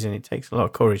amazing. It takes a lot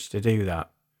of courage to do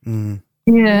that.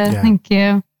 Yeah, thank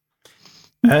you.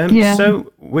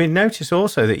 So we notice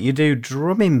also that you do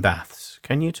drumming baths.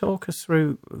 Can you talk us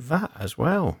through that as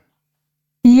well?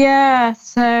 Yeah,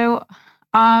 so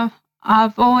I've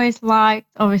always liked,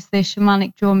 obviously,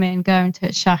 shamanic drumming, going to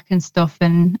a shack and stuff,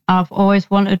 and I've always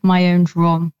wanted my own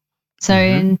drum. So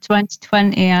in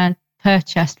 2020, I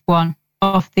purchased one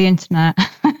off the internet.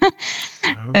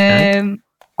 Okay.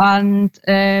 And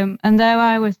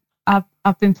there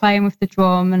I've been playing with the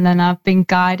drum, and then I've been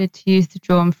guided to use the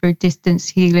drum through distance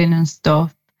healing and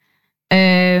stuff.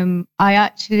 I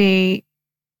actually,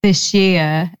 this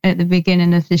year, at the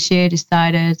beginning of this year,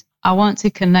 decided I want to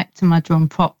connect to my drum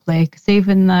properly, because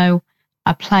even though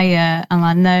I play it and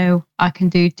I know I can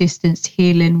do distance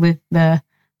healing with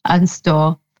and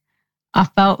stuff, I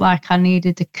felt like I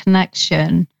needed a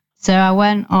connection. So I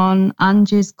went on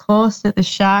Angie's course at the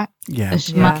shack. Yeah.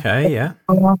 Okay, yeah.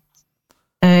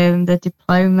 The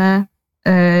diploma.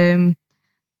 And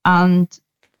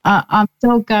I'm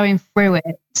still going through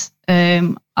it.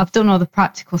 I've done all the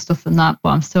practical stuff and that, but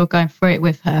I'm still going through it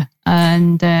with her.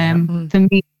 And for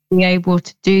me to be able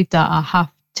to do that, I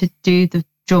have to do the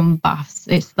drum baths.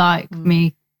 It's like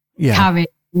me carrying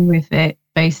with it,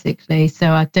 basically,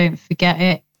 so I don't forget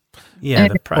it. Yeah,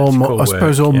 the practical I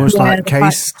suppose almost like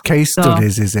case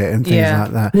studies, is it, and things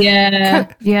like that.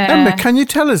 Yeah. Emma, can you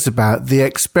tell us about the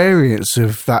experience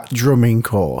of that drumming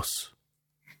course?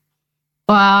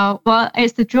 Well,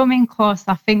 it's the drumming course,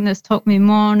 I think, that's took me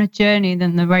more on a journey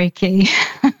than the Reiki.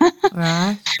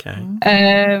 Right.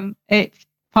 Okay. It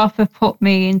proper put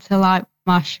me into like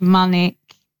my shamanic,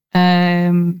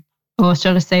 or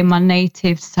should I say my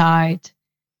native side.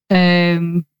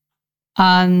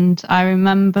 And I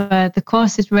remember the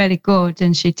course is really good,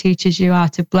 and she teaches you how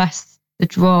to bless the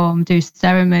drum, do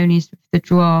ceremonies with the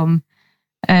drum,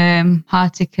 how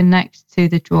to connect to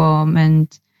the drum,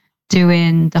 and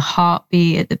doing the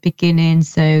heartbeat at the beginning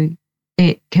so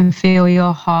it can feel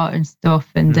your heart and stuff,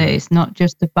 and that it's not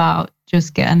just about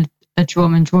just getting a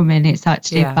drum and drumming. It's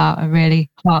actually about a really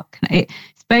heart connection.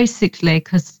 It's basically,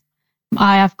 because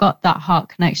I have got that heart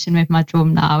connection with my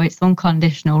drum now, it's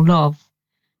unconditional love,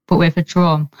 but with a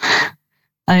drum.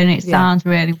 And it sounds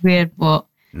really weird, but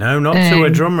no, not to a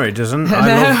drummer, it doesn't.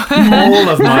 I love all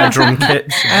of my drum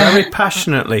kits very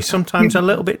passionately, sometimes a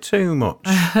little bit too much.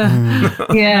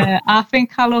 Yeah, I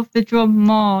think I love the drum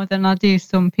more than I do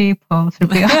some people, to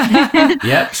be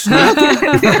honest.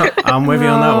 Yep, I'm with you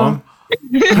on that one.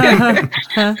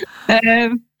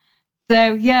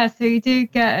 So you do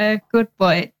get a good,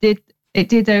 but it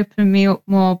did open me up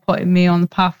more, putting me on the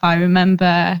path. I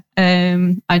remember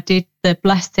I did the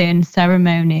blessing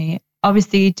ceremony.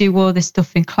 Obviously, you do all this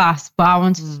stuff in class, but I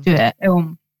wanted to do it at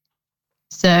home.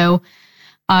 So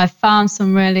I found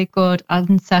some really good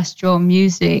ancestral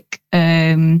music.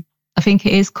 I think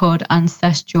it is called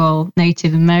ancestral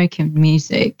Native American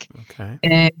music. Okay.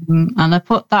 And I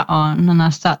put that on, and I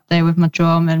sat there with my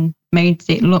drum and made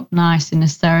it look nice in the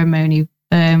ceremony,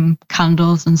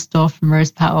 candles and stuff and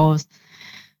rose petals.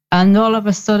 And all of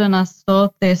a sudden, I saw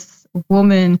this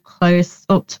woman close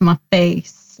up to my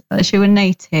face. She was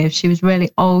native. She was really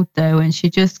old, though, and she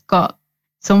just got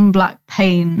some black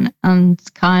paint and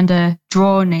kind of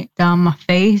drawn it down my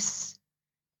face.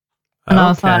 And I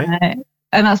was like,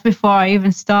 and that's before I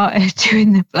even started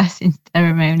doing the blessing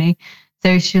ceremony.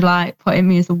 So she like putting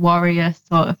me as a warrior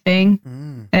sort of thing.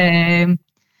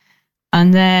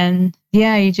 And then,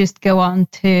 you just go on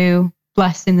to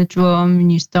blessing the drum,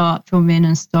 and you start drumming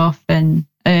and stuff, and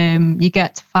you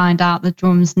get to find out the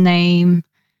drum's name.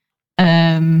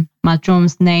 My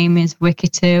drum's name is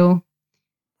Wikitu.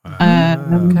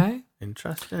 Okay.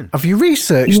 Interesting. Have you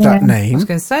researched that I name? was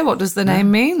going to say, what does the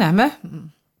name mean, Emma?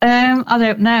 I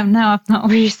don't know. No, I've not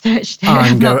researched it.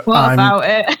 I've not thought about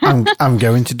it. I'm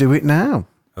going to do it now.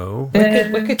 Oh.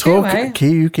 Wicked Talk, eh?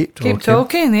 you keep talking. Keep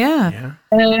talking, yeah.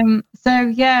 And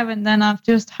then I've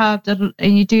just had, and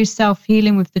you do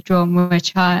self-healing with the drum,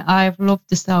 which I've loved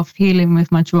the self-healing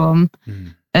with my drum.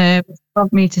 It's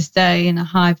helped me to stay in a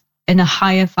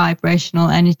higher vibrational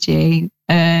energy.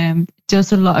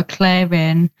 Does a lot of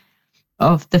clearing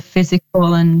of the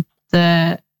physical and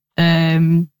the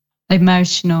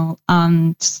emotional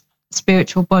and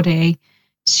spiritual body.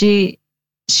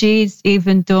 She's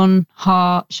even done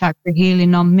heart chakra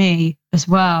healing on me as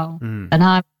well, and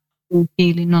I've been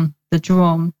healing on the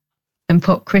drum and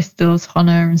put crystals on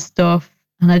her and stuff.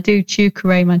 And I do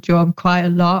chukuray my drum quite a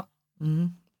lot,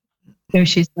 so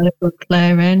she's got a good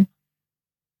clearing.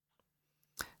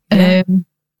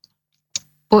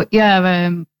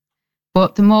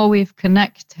 But the more we've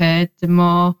connected, the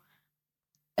more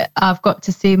I've got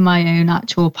to see my own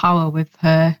actual power with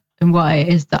her and what it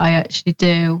is that I actually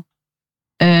do.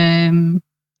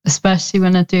 Especially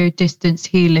when I do distance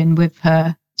healing with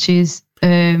her. She's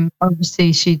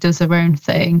Obviously, she does her own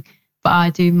thing, but I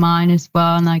do mine as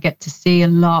well, and I get to see a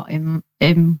lot in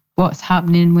what's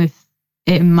happening with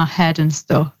it in my head and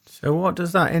stuff. So what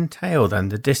does that entail then?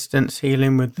 The distance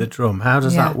healing with the drum. How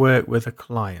does that work with a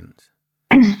client?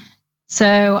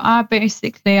 So I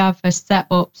basically have a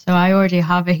setup. So I already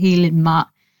have a healing mat.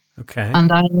 Okay.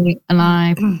 And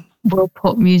I will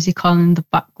put music on in the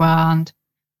background,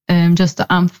 just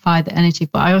to amplify the energy.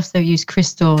 But I also use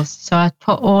crystals, so I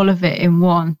put all of it in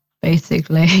one,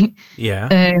 basically.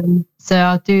 Yeah. So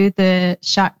I'll do the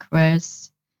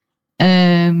chakras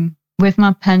with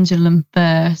my pendulum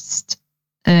first.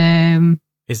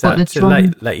 Is that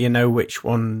to let you know which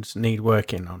ones need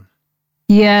working on?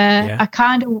 Yeah. I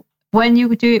kind of, when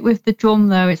you do it with the drum,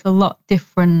 though, it's a lot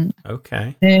different.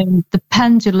 Okay. The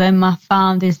pendulum I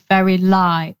found is very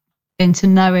light into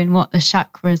knowing what the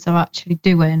chakras are actually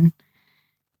doing.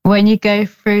 When you go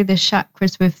through the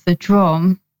chakras with the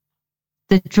drum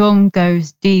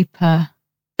goes deeper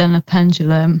than a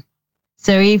pendulum.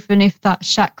 So even if that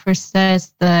chakra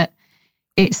says that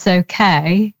it's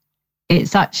okay,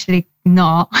 it's actually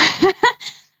not.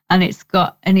 and it's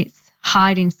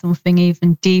hiding something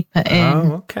even deeper in.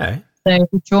 Oh, okay. So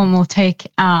the drum will take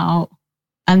it out,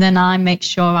 and then I make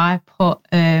sure I put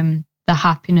the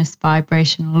happiness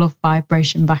vibration, love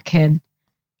vibration back in,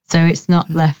 so it's not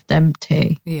left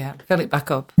empty. Yeah, fill it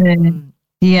back up.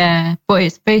 Yeah, but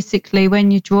it's basically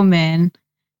when you drum in,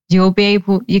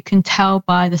 you can tell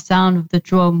by the sound of the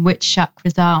drum which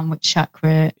chakra's out and which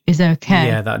chakra is okay.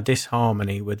 Yeah, that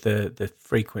disharmony with the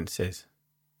frequencies.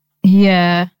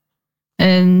 Yeah,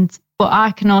 but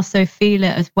I can also feel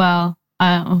it as well.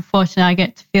 Unfortunately, I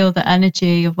get to feel the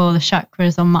energy of all the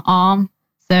chakras on my arm.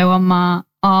 So on my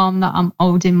arm that I'm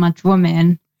holding my drum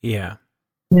in, yeah,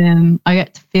 I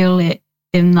get to feel it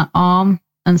in the arm.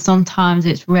 And sometimes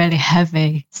it's really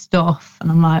heavy stuff. And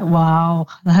I'm like, wow,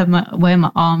 where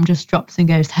my arm just drops and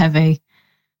goes heavy.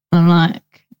 And I'm like,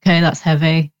 okay, that's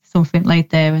heavy. Something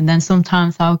laid there. And then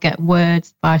sometimes I'll get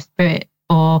words by spirit,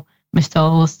 or my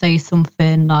soul will say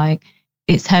something like,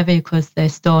 it's heavy because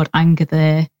there's stored anger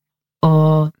there.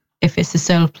 Or if it's the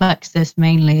solar plexus,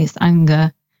 mainly it's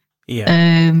anger.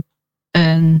 Yeah.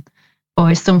 Or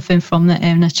it's something from the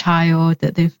inner child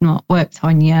that they've not worked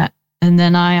on yet. And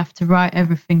then I have to write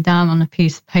everything down on a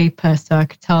piece of paper so I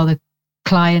could tell the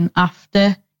client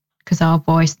after, because I'll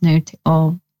voice note it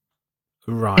all.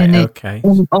 Right, and okay.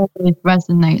 It always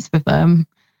resonates with them.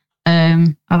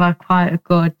 I've had quite a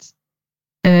good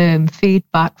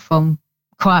feedback from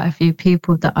quite a few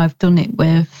people that I've done it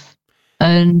with.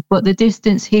 But the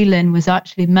distance healing was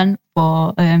actually meant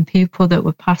for people that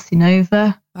were passing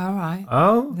over. All right.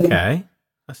 Oh, okay.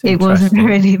 That's it wasn't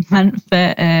really meant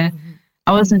for...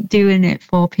 I wasn't doing it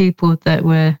for people that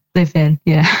were living,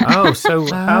 yeah. Oh,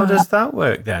 so how does that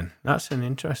work then? That's an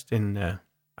interesting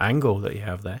angle that you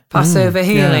have there. Passover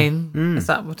healing, is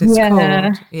that what it's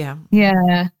called? Yeah.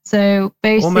 Yeah, so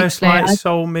basically... Almost like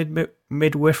soul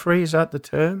midwifery, is that the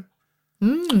term?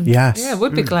 Yes. Yeah, it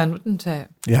would be, Glenn, wouldn't it?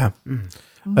 Yeah.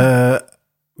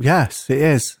 Yes, it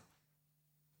is.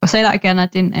 I'll say that again, I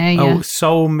didn't hear you. Oh,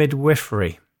 soul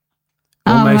midwifery.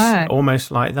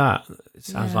 Almost like that. It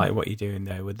sounds like what you're doing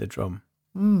there with the drum.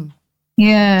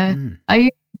 Yeah. I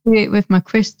used to do it with my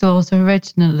crystals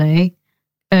originally,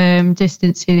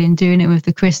 distance healing, doing it with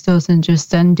the crystals and just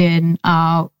sending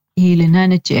out healing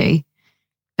energy.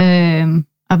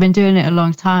 I've been doing it a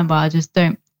long time, but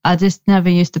I just never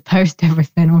used to post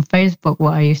everything on Facebook,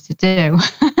 what I used to do.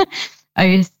 I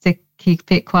used to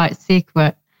keep it quite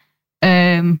secret.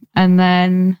 And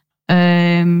then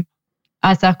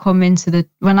as I come into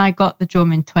when I got the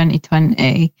drum in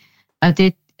 2020, I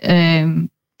did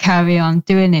carry on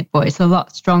doing it, but it's a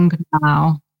lot stronger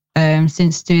now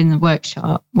since doing the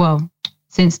workshop. Well,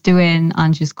 since doing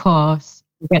Angie's course,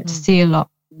 I get to see a lot.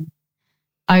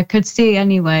 I could see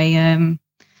anyway.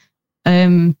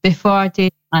 Before I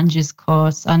did Angie's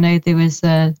course, I know there was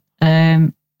a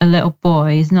little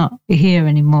boy. He's not here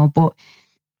anymore, but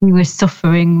he was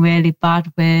suffering really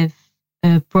bad with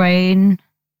brain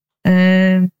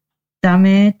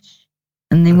damage,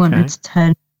 and they wanted to turn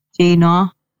the gene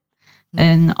off.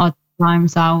 And odd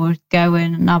times I would go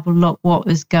in and have a look what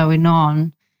was going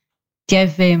on,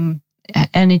 give him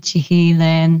energy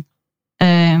healing,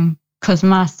 because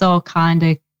my soul kind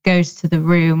of goes to the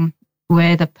room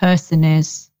where the person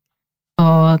is,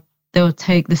 or they'll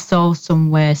take the soul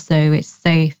somewhere so it's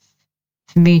safe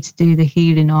for me to do the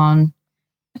healing on.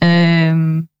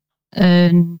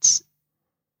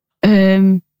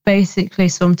 Basically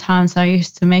sometimes I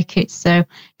used to make it so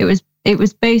it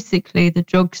was basically the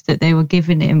drugs that they were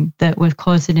giving him that were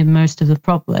causing him most of the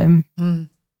problem.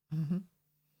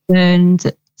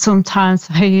 And sometimes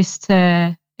it used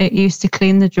to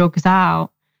clean the drugs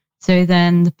out. So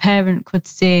then the parent could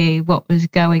see what was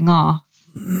going off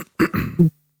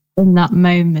in that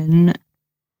moment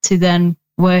to then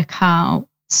work out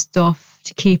stuff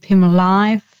to keep him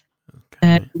alive.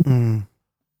 Okay.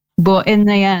 But in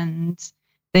the end,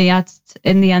 they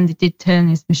did turn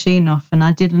his machine off, and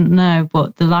I didn't know.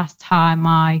 But the last time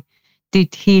I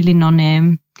did healing on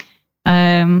him,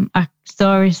 I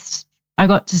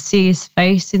got to see his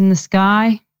face in the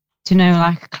sky. Do you know,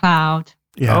 like a cloud?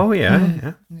 Yeah. Oh,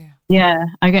 yeah. Yeah,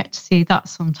 I get to see that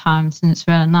sometimes, and it's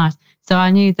really nice. So I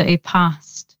knew that he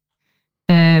passed,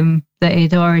 that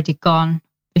he'd already gone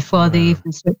before they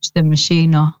even switched the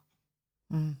machine off.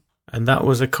 And that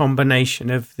was a combination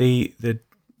of the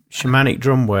shamanic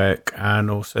drum work and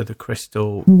also the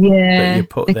crystal that you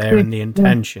put there and the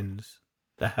intentions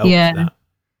that helped that.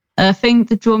 I think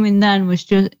the drumming then was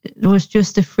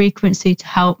just a frequency to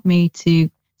help me to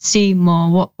see more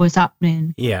what was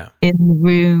happening in the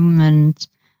room, and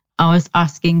I was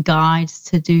asking guides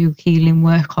to do healing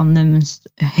work on them and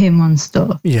him on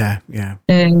stuff. Yeah.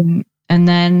 And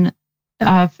then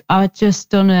I'd just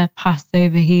done a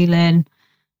Passover healing.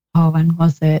 Oh, when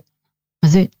was it?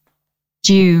 Was it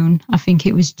June? I think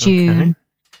it was June.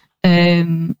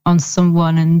 On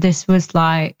someone, and this was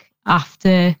like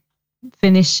after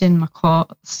finishing my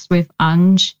course with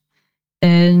Ange,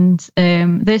 and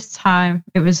this time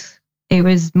it was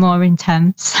more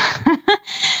intense.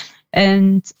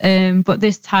 And but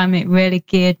this time it really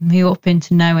geared me up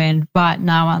into knowing, right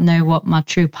now I know what my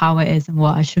true power is and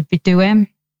what I should be doing.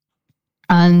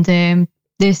 And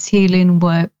this healing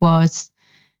work was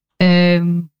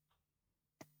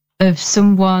of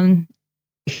someone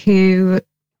who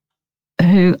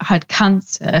had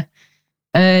cancer,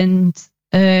 and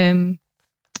they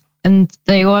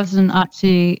wasn't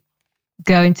actually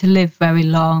going to live very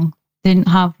long. Didn't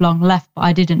have long left, but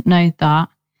I didn't know that.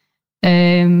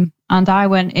 And I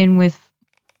went in with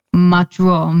my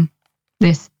drum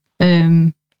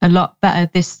a lot better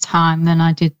this time than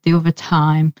I did the other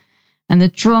time. And the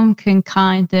drum can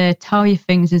kind of tell you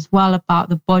things as well about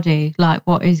the body, like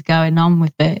what is going on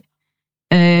with it.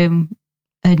 And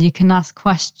you can ask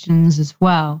questions as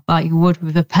well, like you would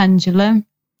with a pendulum.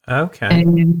 Okay.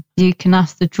 You can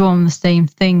ask the drum the same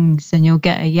things and you'll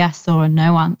get a yes or a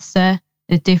no answer,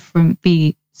 a different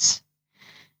beats.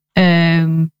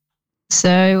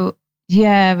 So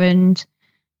yeah, and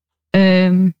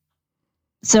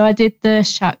so I did the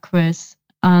chakras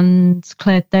and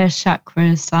cleared their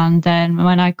chakras, and then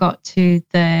when I got to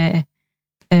the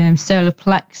solar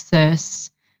plexus,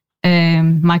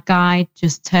 my guide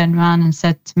just turned around and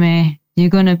said to me, "You're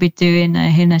going to be doing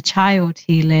a inner child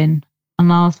healing."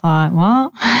 And I was like,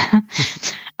 "What?" I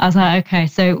was like, "Okay."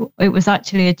 So it was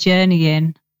actually a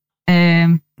journeying.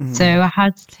 So I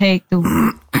had to take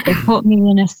they put me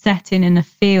in a setting in a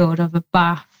field of a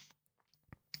bath,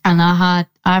 and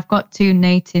I've got two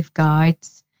native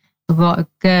guides. I've got a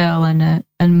girl and a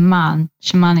man,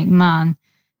 shamanic man.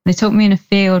 They took me in a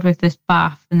field with this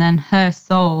bath, and then her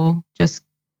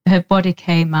body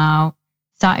came out,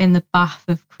 sat in the bath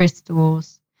of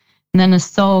crystals, and then a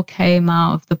soul came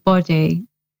out of the body,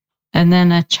 and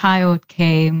then a child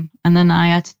came, and then I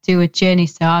had to do a journey.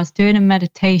 So I was doing a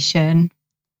meditation,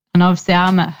 and obviously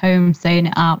I'm at home saying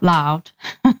it out loud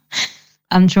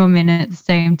and drumming at the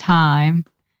same time.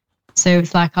 So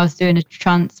it's like I was doing a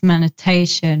trance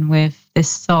meditation with this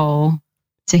soul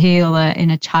to heal her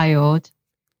inner child.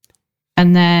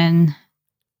 And then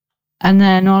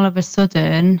all of a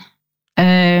sudden,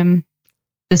 the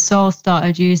soul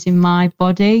started using my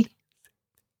body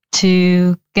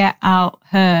to get out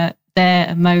their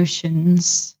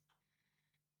emotions.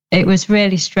 It was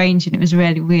really strange and it was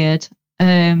really weird.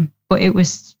 But it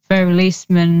was for a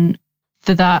releasement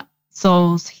for that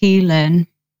soul's healing.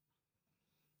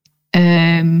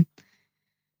 And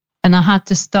I had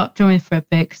to stop drumming for a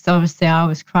bit because obviously I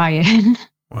was crying.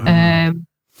 Wow.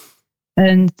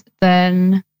 And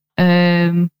then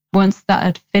once that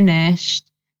had finished,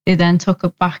 they then took her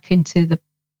back into the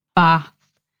bath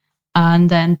and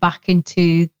then back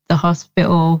into the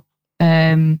hospital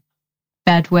bed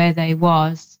where they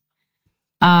was,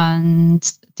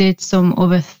 and did some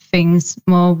other things,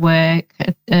 more work.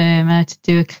 I had to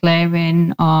do a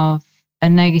clearing of a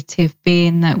negative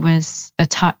being that was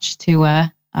attached to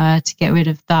her, to get rid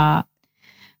of that.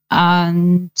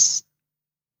 And so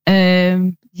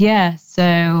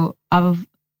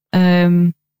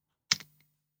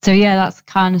that's the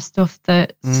kind of stuff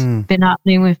that's been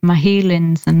happening with my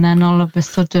healings. And then all of a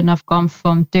sudden I've gone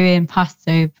from doing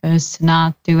Passovers to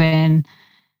now doing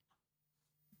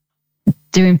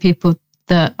people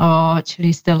that are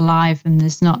actually still alive and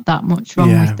there's not that much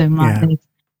wrong with them.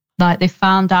 They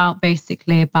found out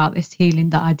basically about this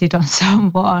healing that I did on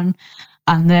someone,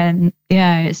 and then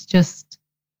it's just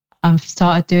I've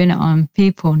started doing it on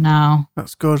people now.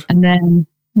 That's good. And then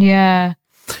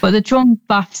but the drum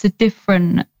baths are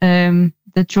different.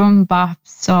 The drum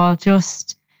baths are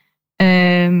just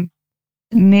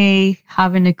me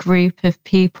having a group of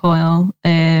people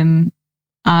and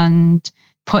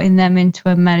putting them into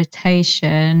a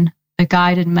meditation, a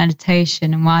guided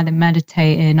meditation. And while they're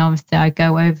meditating, obviously I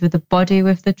go over the body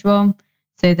with the drum,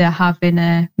 so they're having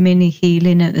a mini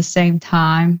healing at the same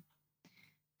time.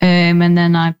 And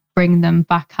then I bring them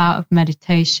back out of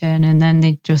meditation, and then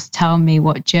they just tell me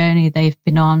what journey they've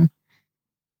been on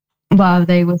while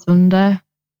they was under.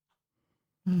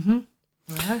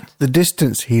 Right. The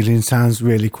distance healing sounds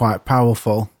really quite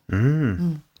powerful.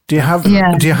 Mm. Do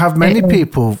you have many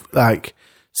people like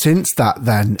since that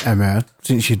then, Emma?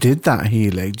 Since you did that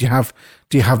healing, do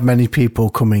you have many people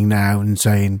coming now and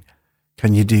saying,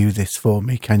 "Can you do this for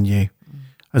me? Can you?"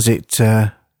 Has it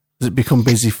become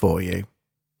busy for you?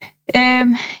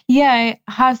 It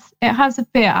has a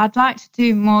bit. I'd like to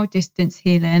do more distance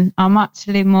healing. I'm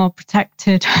actually more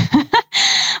protected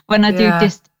when I do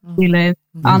distance healing,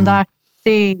 and I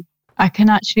can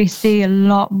actually see a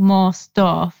lot more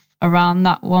stuff around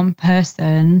that one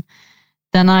person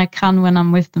than I can when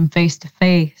I'm with them face to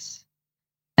face.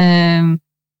 So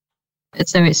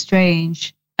it's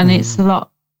strange, and it's a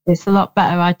lot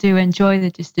better. I do enjoy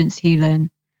the distance healing.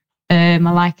 I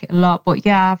like it a lot. But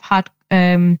I've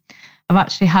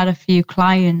actually had a few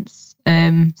clients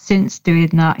since doing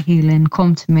that healing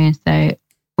come to me and say,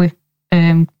 with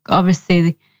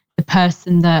obviously the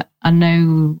person that I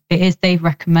know it is, they've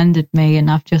recommended me,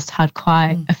 and I've just had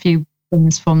quite a few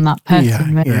things from that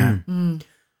person.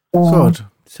 Good.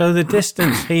 So the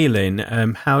distance healing,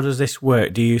 how does this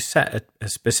work? Do you set a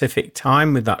specific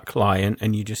time with that client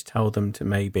and you just tell them to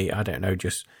maybe, I don't know,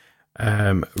 just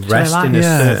rest in a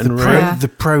certain room? The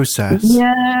process.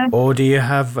 Yeah. Or do you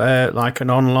have like an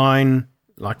online,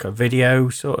 like a video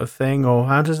sort of thing, or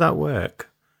how does that work?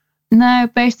 No,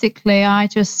 basically I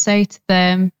just say to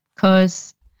them,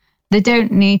 because they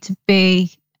don't need to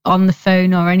be on the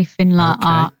phone or anything like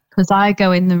that, because I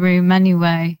go in the room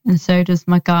anyway, and so does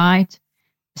my guide.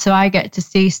 So I get to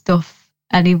see stuff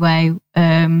anyway,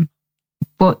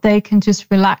 but they can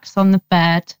just relax on the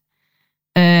bed.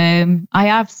 I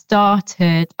have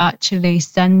started actually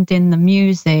sending the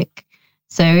music.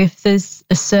 So if there's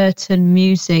a certain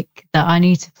music that I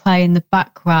need to play in the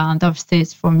background, obviously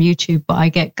it's from YouTube, but I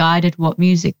get guided what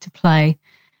music to play.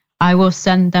 I will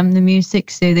send them the music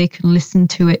so they can listen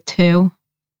to it too.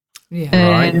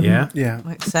 Yeah.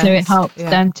 Makes sense. So it helps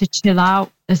them to chill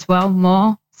out as well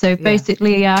more. So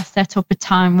basically, I set up a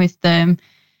time with them.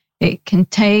 It can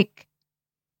take,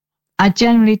 I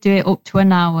generally do it up to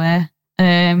an hour.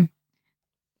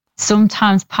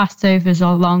 Sometimes Passovers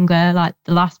are longer. Like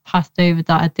the last Passover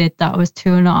that I did, that was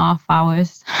 2.5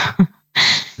 hours.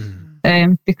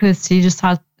 Because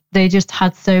they just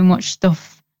had so much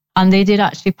stuff, and they did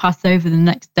actually pass over the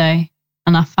next day.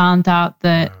 And I found out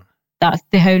that that's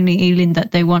the only healing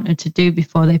that they wanted to do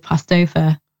before they passed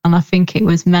over. And I think it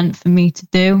was meant for me to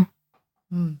do.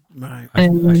 Right.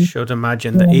 I should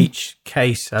imagine that each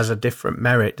case has a different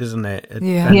merit, doesn't it? It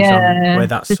depends on where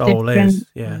that soul is.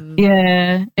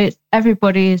 Yeah.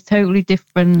 Everybody is totally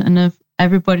different, and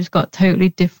everybody's got totally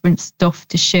different stuff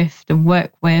to shift and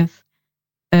work with.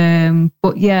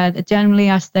 But generally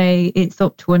I say it's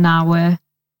up to an hour.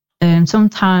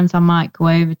 Sometimes I might go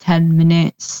over 10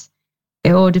 minutes.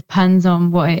 It all depends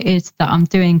on what it is that I'm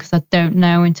doing, because I don't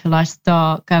know until I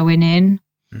start going in.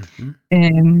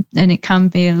 And it can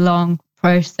be a long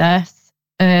process.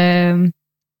 I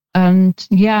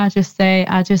just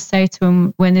say to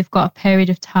them, when they've got a period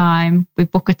of time, we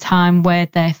book a time where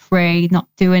they're free, not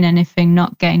doing anything,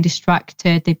 not getting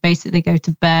distracted. They basically go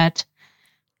to bed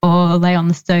or lay on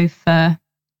the sofa,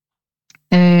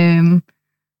 and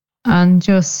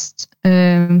just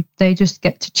they just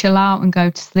get to chill out and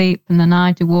go to sleep, and then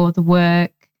I do all the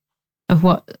work of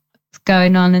what's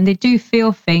going on. And they do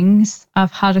feel things.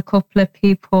 I've had a couple of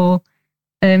people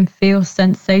feel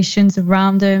sensations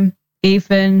around them,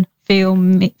 even feel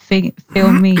me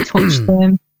touch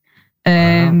them.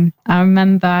 I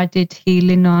remember I did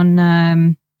healing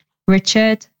on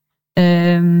Richard,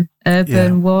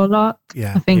 Urban Warlock.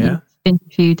 I think you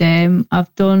interviewed him.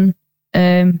 I've done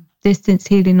distance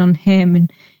healing on him,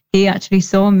 and he actually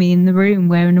saw me in the room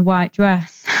wearing a white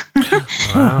dress.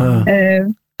 Wow. I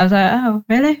was like, oh,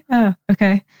 really? Oh,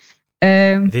 okay.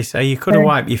 They say you could have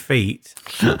wiped your feet.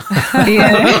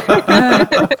 Yeah.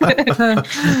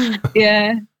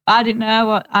 Yeah. I didn't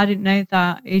know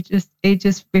that. He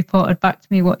just reported back to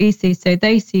me what he sees. So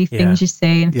they see things, you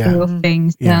see, and feel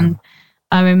things. Yeah. And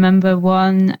I remember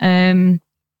one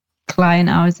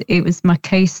client, it was my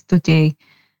case study,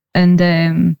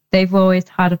 and they've always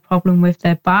had a problem with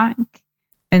their back,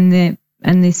 and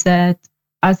they said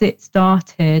as it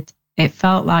started, it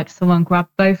felt like someone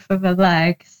grabbed both of her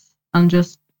legs and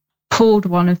just pulled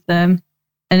one of them,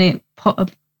 and it put her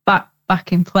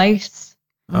back in place.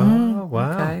 Oh,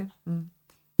 wow. Okay.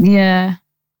 Yeah.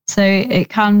 So it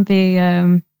can be,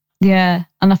 and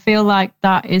I feel like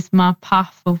that is my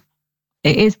path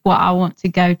it is what I want to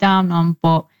go down on,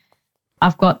 but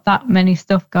I've got that many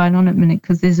stuff going on at the minute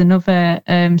because there's another,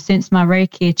 since my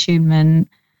Reiki attunement,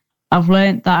 I've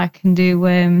learned that I can do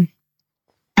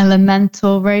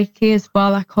elemental Reiki as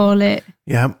well, I call it.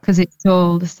 Yeah. Because it's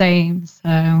all the same.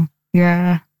 So,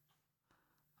 yeah.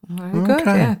 Very good.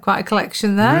 Okay. Yeah, quite a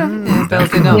collection there. Yeah,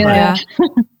 building up. Yeah.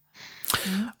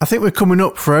 I think we're coming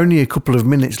up for only a couple of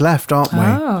minutes left, aren't we?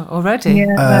 Oh, already?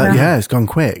 Yeah. It's gone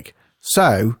quick.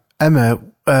 So, Emma,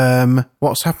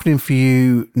 what's happening for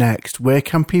you next? Where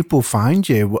can people find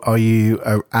you? Are you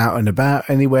out and about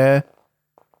anywhere?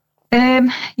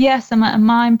 Yes, I'm at a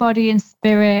Mind, Body and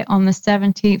Spirit on the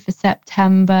 17th of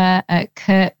September at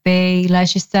Kirkby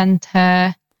Leisure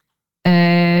Centre.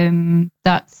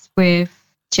 That's with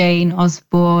Jane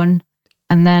Osborne.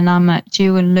 And then I'm at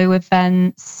Jew and Lou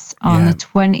events on the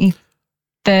 23rd,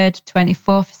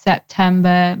 24th of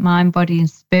September, Mind, Body and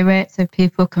Spirit. So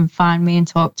people can find me and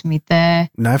talk to me there.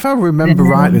 Now, if I remember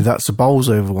rightly, that's a bowls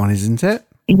over one, isn't it?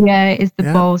 Yeah, it is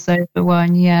the Bowls Over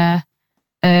one, yeah.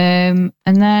 And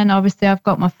then obviously I've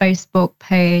got my Facebook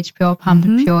page, Pure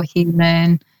Pampered Pure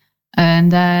Healing.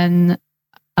 And then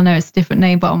I know it's a different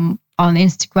name, but on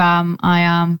Instagram I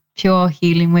am Pure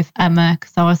Healing with Emma,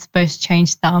 because I was supposed to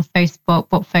change that on Facebook,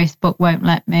 but Facebook won't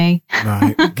let me.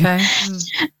 Right. Okay.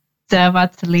 So I've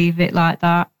had to leave it like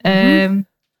that.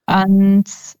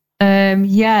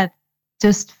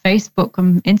 Just Facebook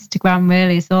and Instagram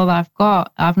really is all I've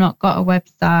got. I've not got a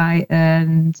website,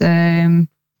 and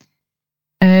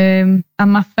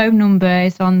my phone number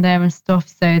is on there and stuff,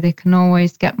 so they can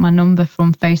always get my number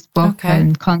from Facebook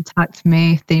and contact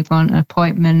me if they want an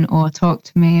appointment or talk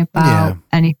to me about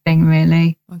anything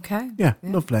really. Okay. Yeah,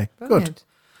 lovely. Brilliant. Good.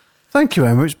 Thank you,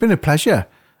 Emma. It's been a pleasure.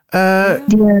 Yeah,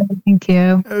 thank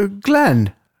you.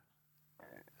 Glenn,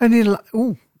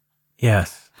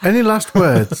 Yes. any last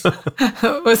words?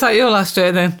 Was that your last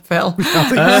year then, Phil? I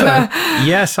think so.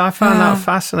 Yes, I found that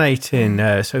fascinating.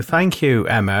 So thank you,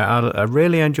 Emma. I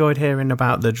really enjoyed hearing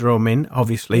about the drumming.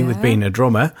 Obviously, with being a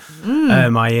drummer,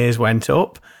 my ears went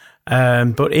up.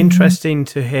 But interesting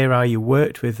to hear how you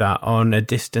worked with that on a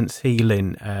distance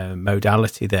healing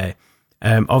modality there.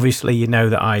 Obviously, you know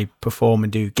that I perform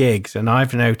and do gigs, and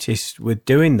I've noticed with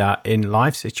doing that in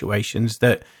live situations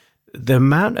that the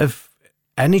amount of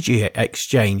energy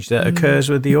exchange that occurs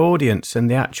with the audience and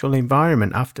the actual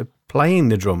environment after playing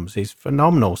the drums is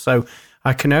phenomenal. So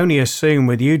I can only assume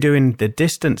with you doing the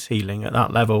distance healing at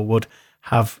that level would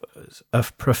have a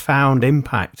profound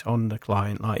impact on the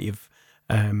client like you've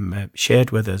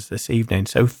shared with us this evening.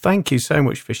 So thank you so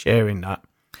much for sharing that.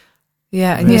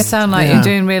 Yeah, and you sound like you're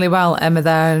doing really well, Emma,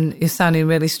 there, and you're sounding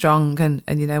really strong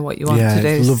and you know what you want to do.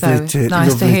 It's lovely so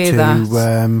nice to hear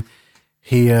that.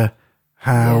 Hear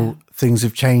how things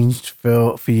have changed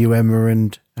for you, Emma,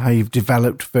 and how you've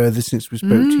developed further since we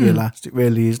spoke to you last. It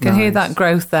really is Can nice. hear that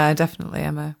growth there, definitely,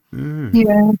 Emma.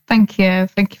 Yeah, thank you.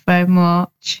 Thank you very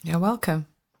much. You're welcome.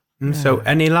 So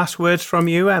any last words from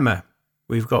you, Emma?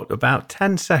 We've got about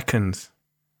 10 seconds.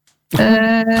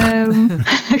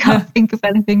 I can't think of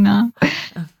anything now.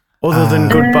 Other than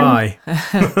goodbye.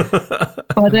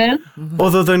 Pardon?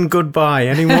 Other than goodbye.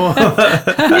 Any more?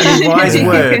 Any wise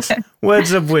words?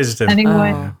 Words of wisdom.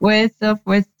 Anyway, words of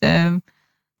wisdom.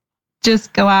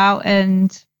 Just go out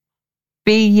and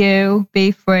be you, be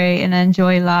free, and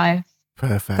enjoy life.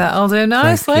 Perfect. That'll do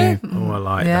nicely. Thank you. Oh, I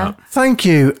like that. Thank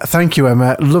you,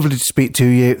 Emma. Lovely to speak to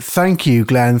you. Thank you,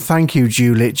 Glenn. Thank you,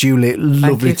 Juliet.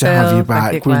 Lovely to have you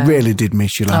back. We really did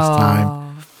miss you last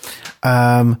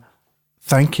time.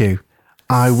 Thank you.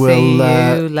 I will see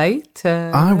you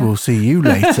later. I will see you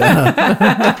later.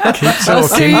 I'll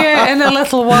see you in a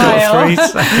little while. 3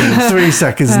 seconds. 3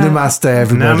 seconds. Namaste,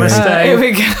 everybody. Namaste. Here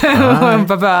we go.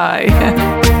 Bye-bye.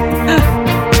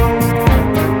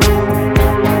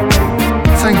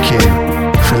 Thank you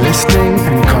for listening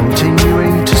and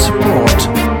continuing to support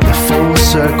the Full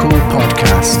Circle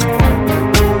podcast.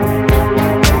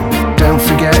 Don't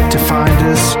forget to find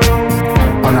us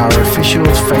on our official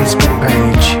Facebook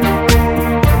page.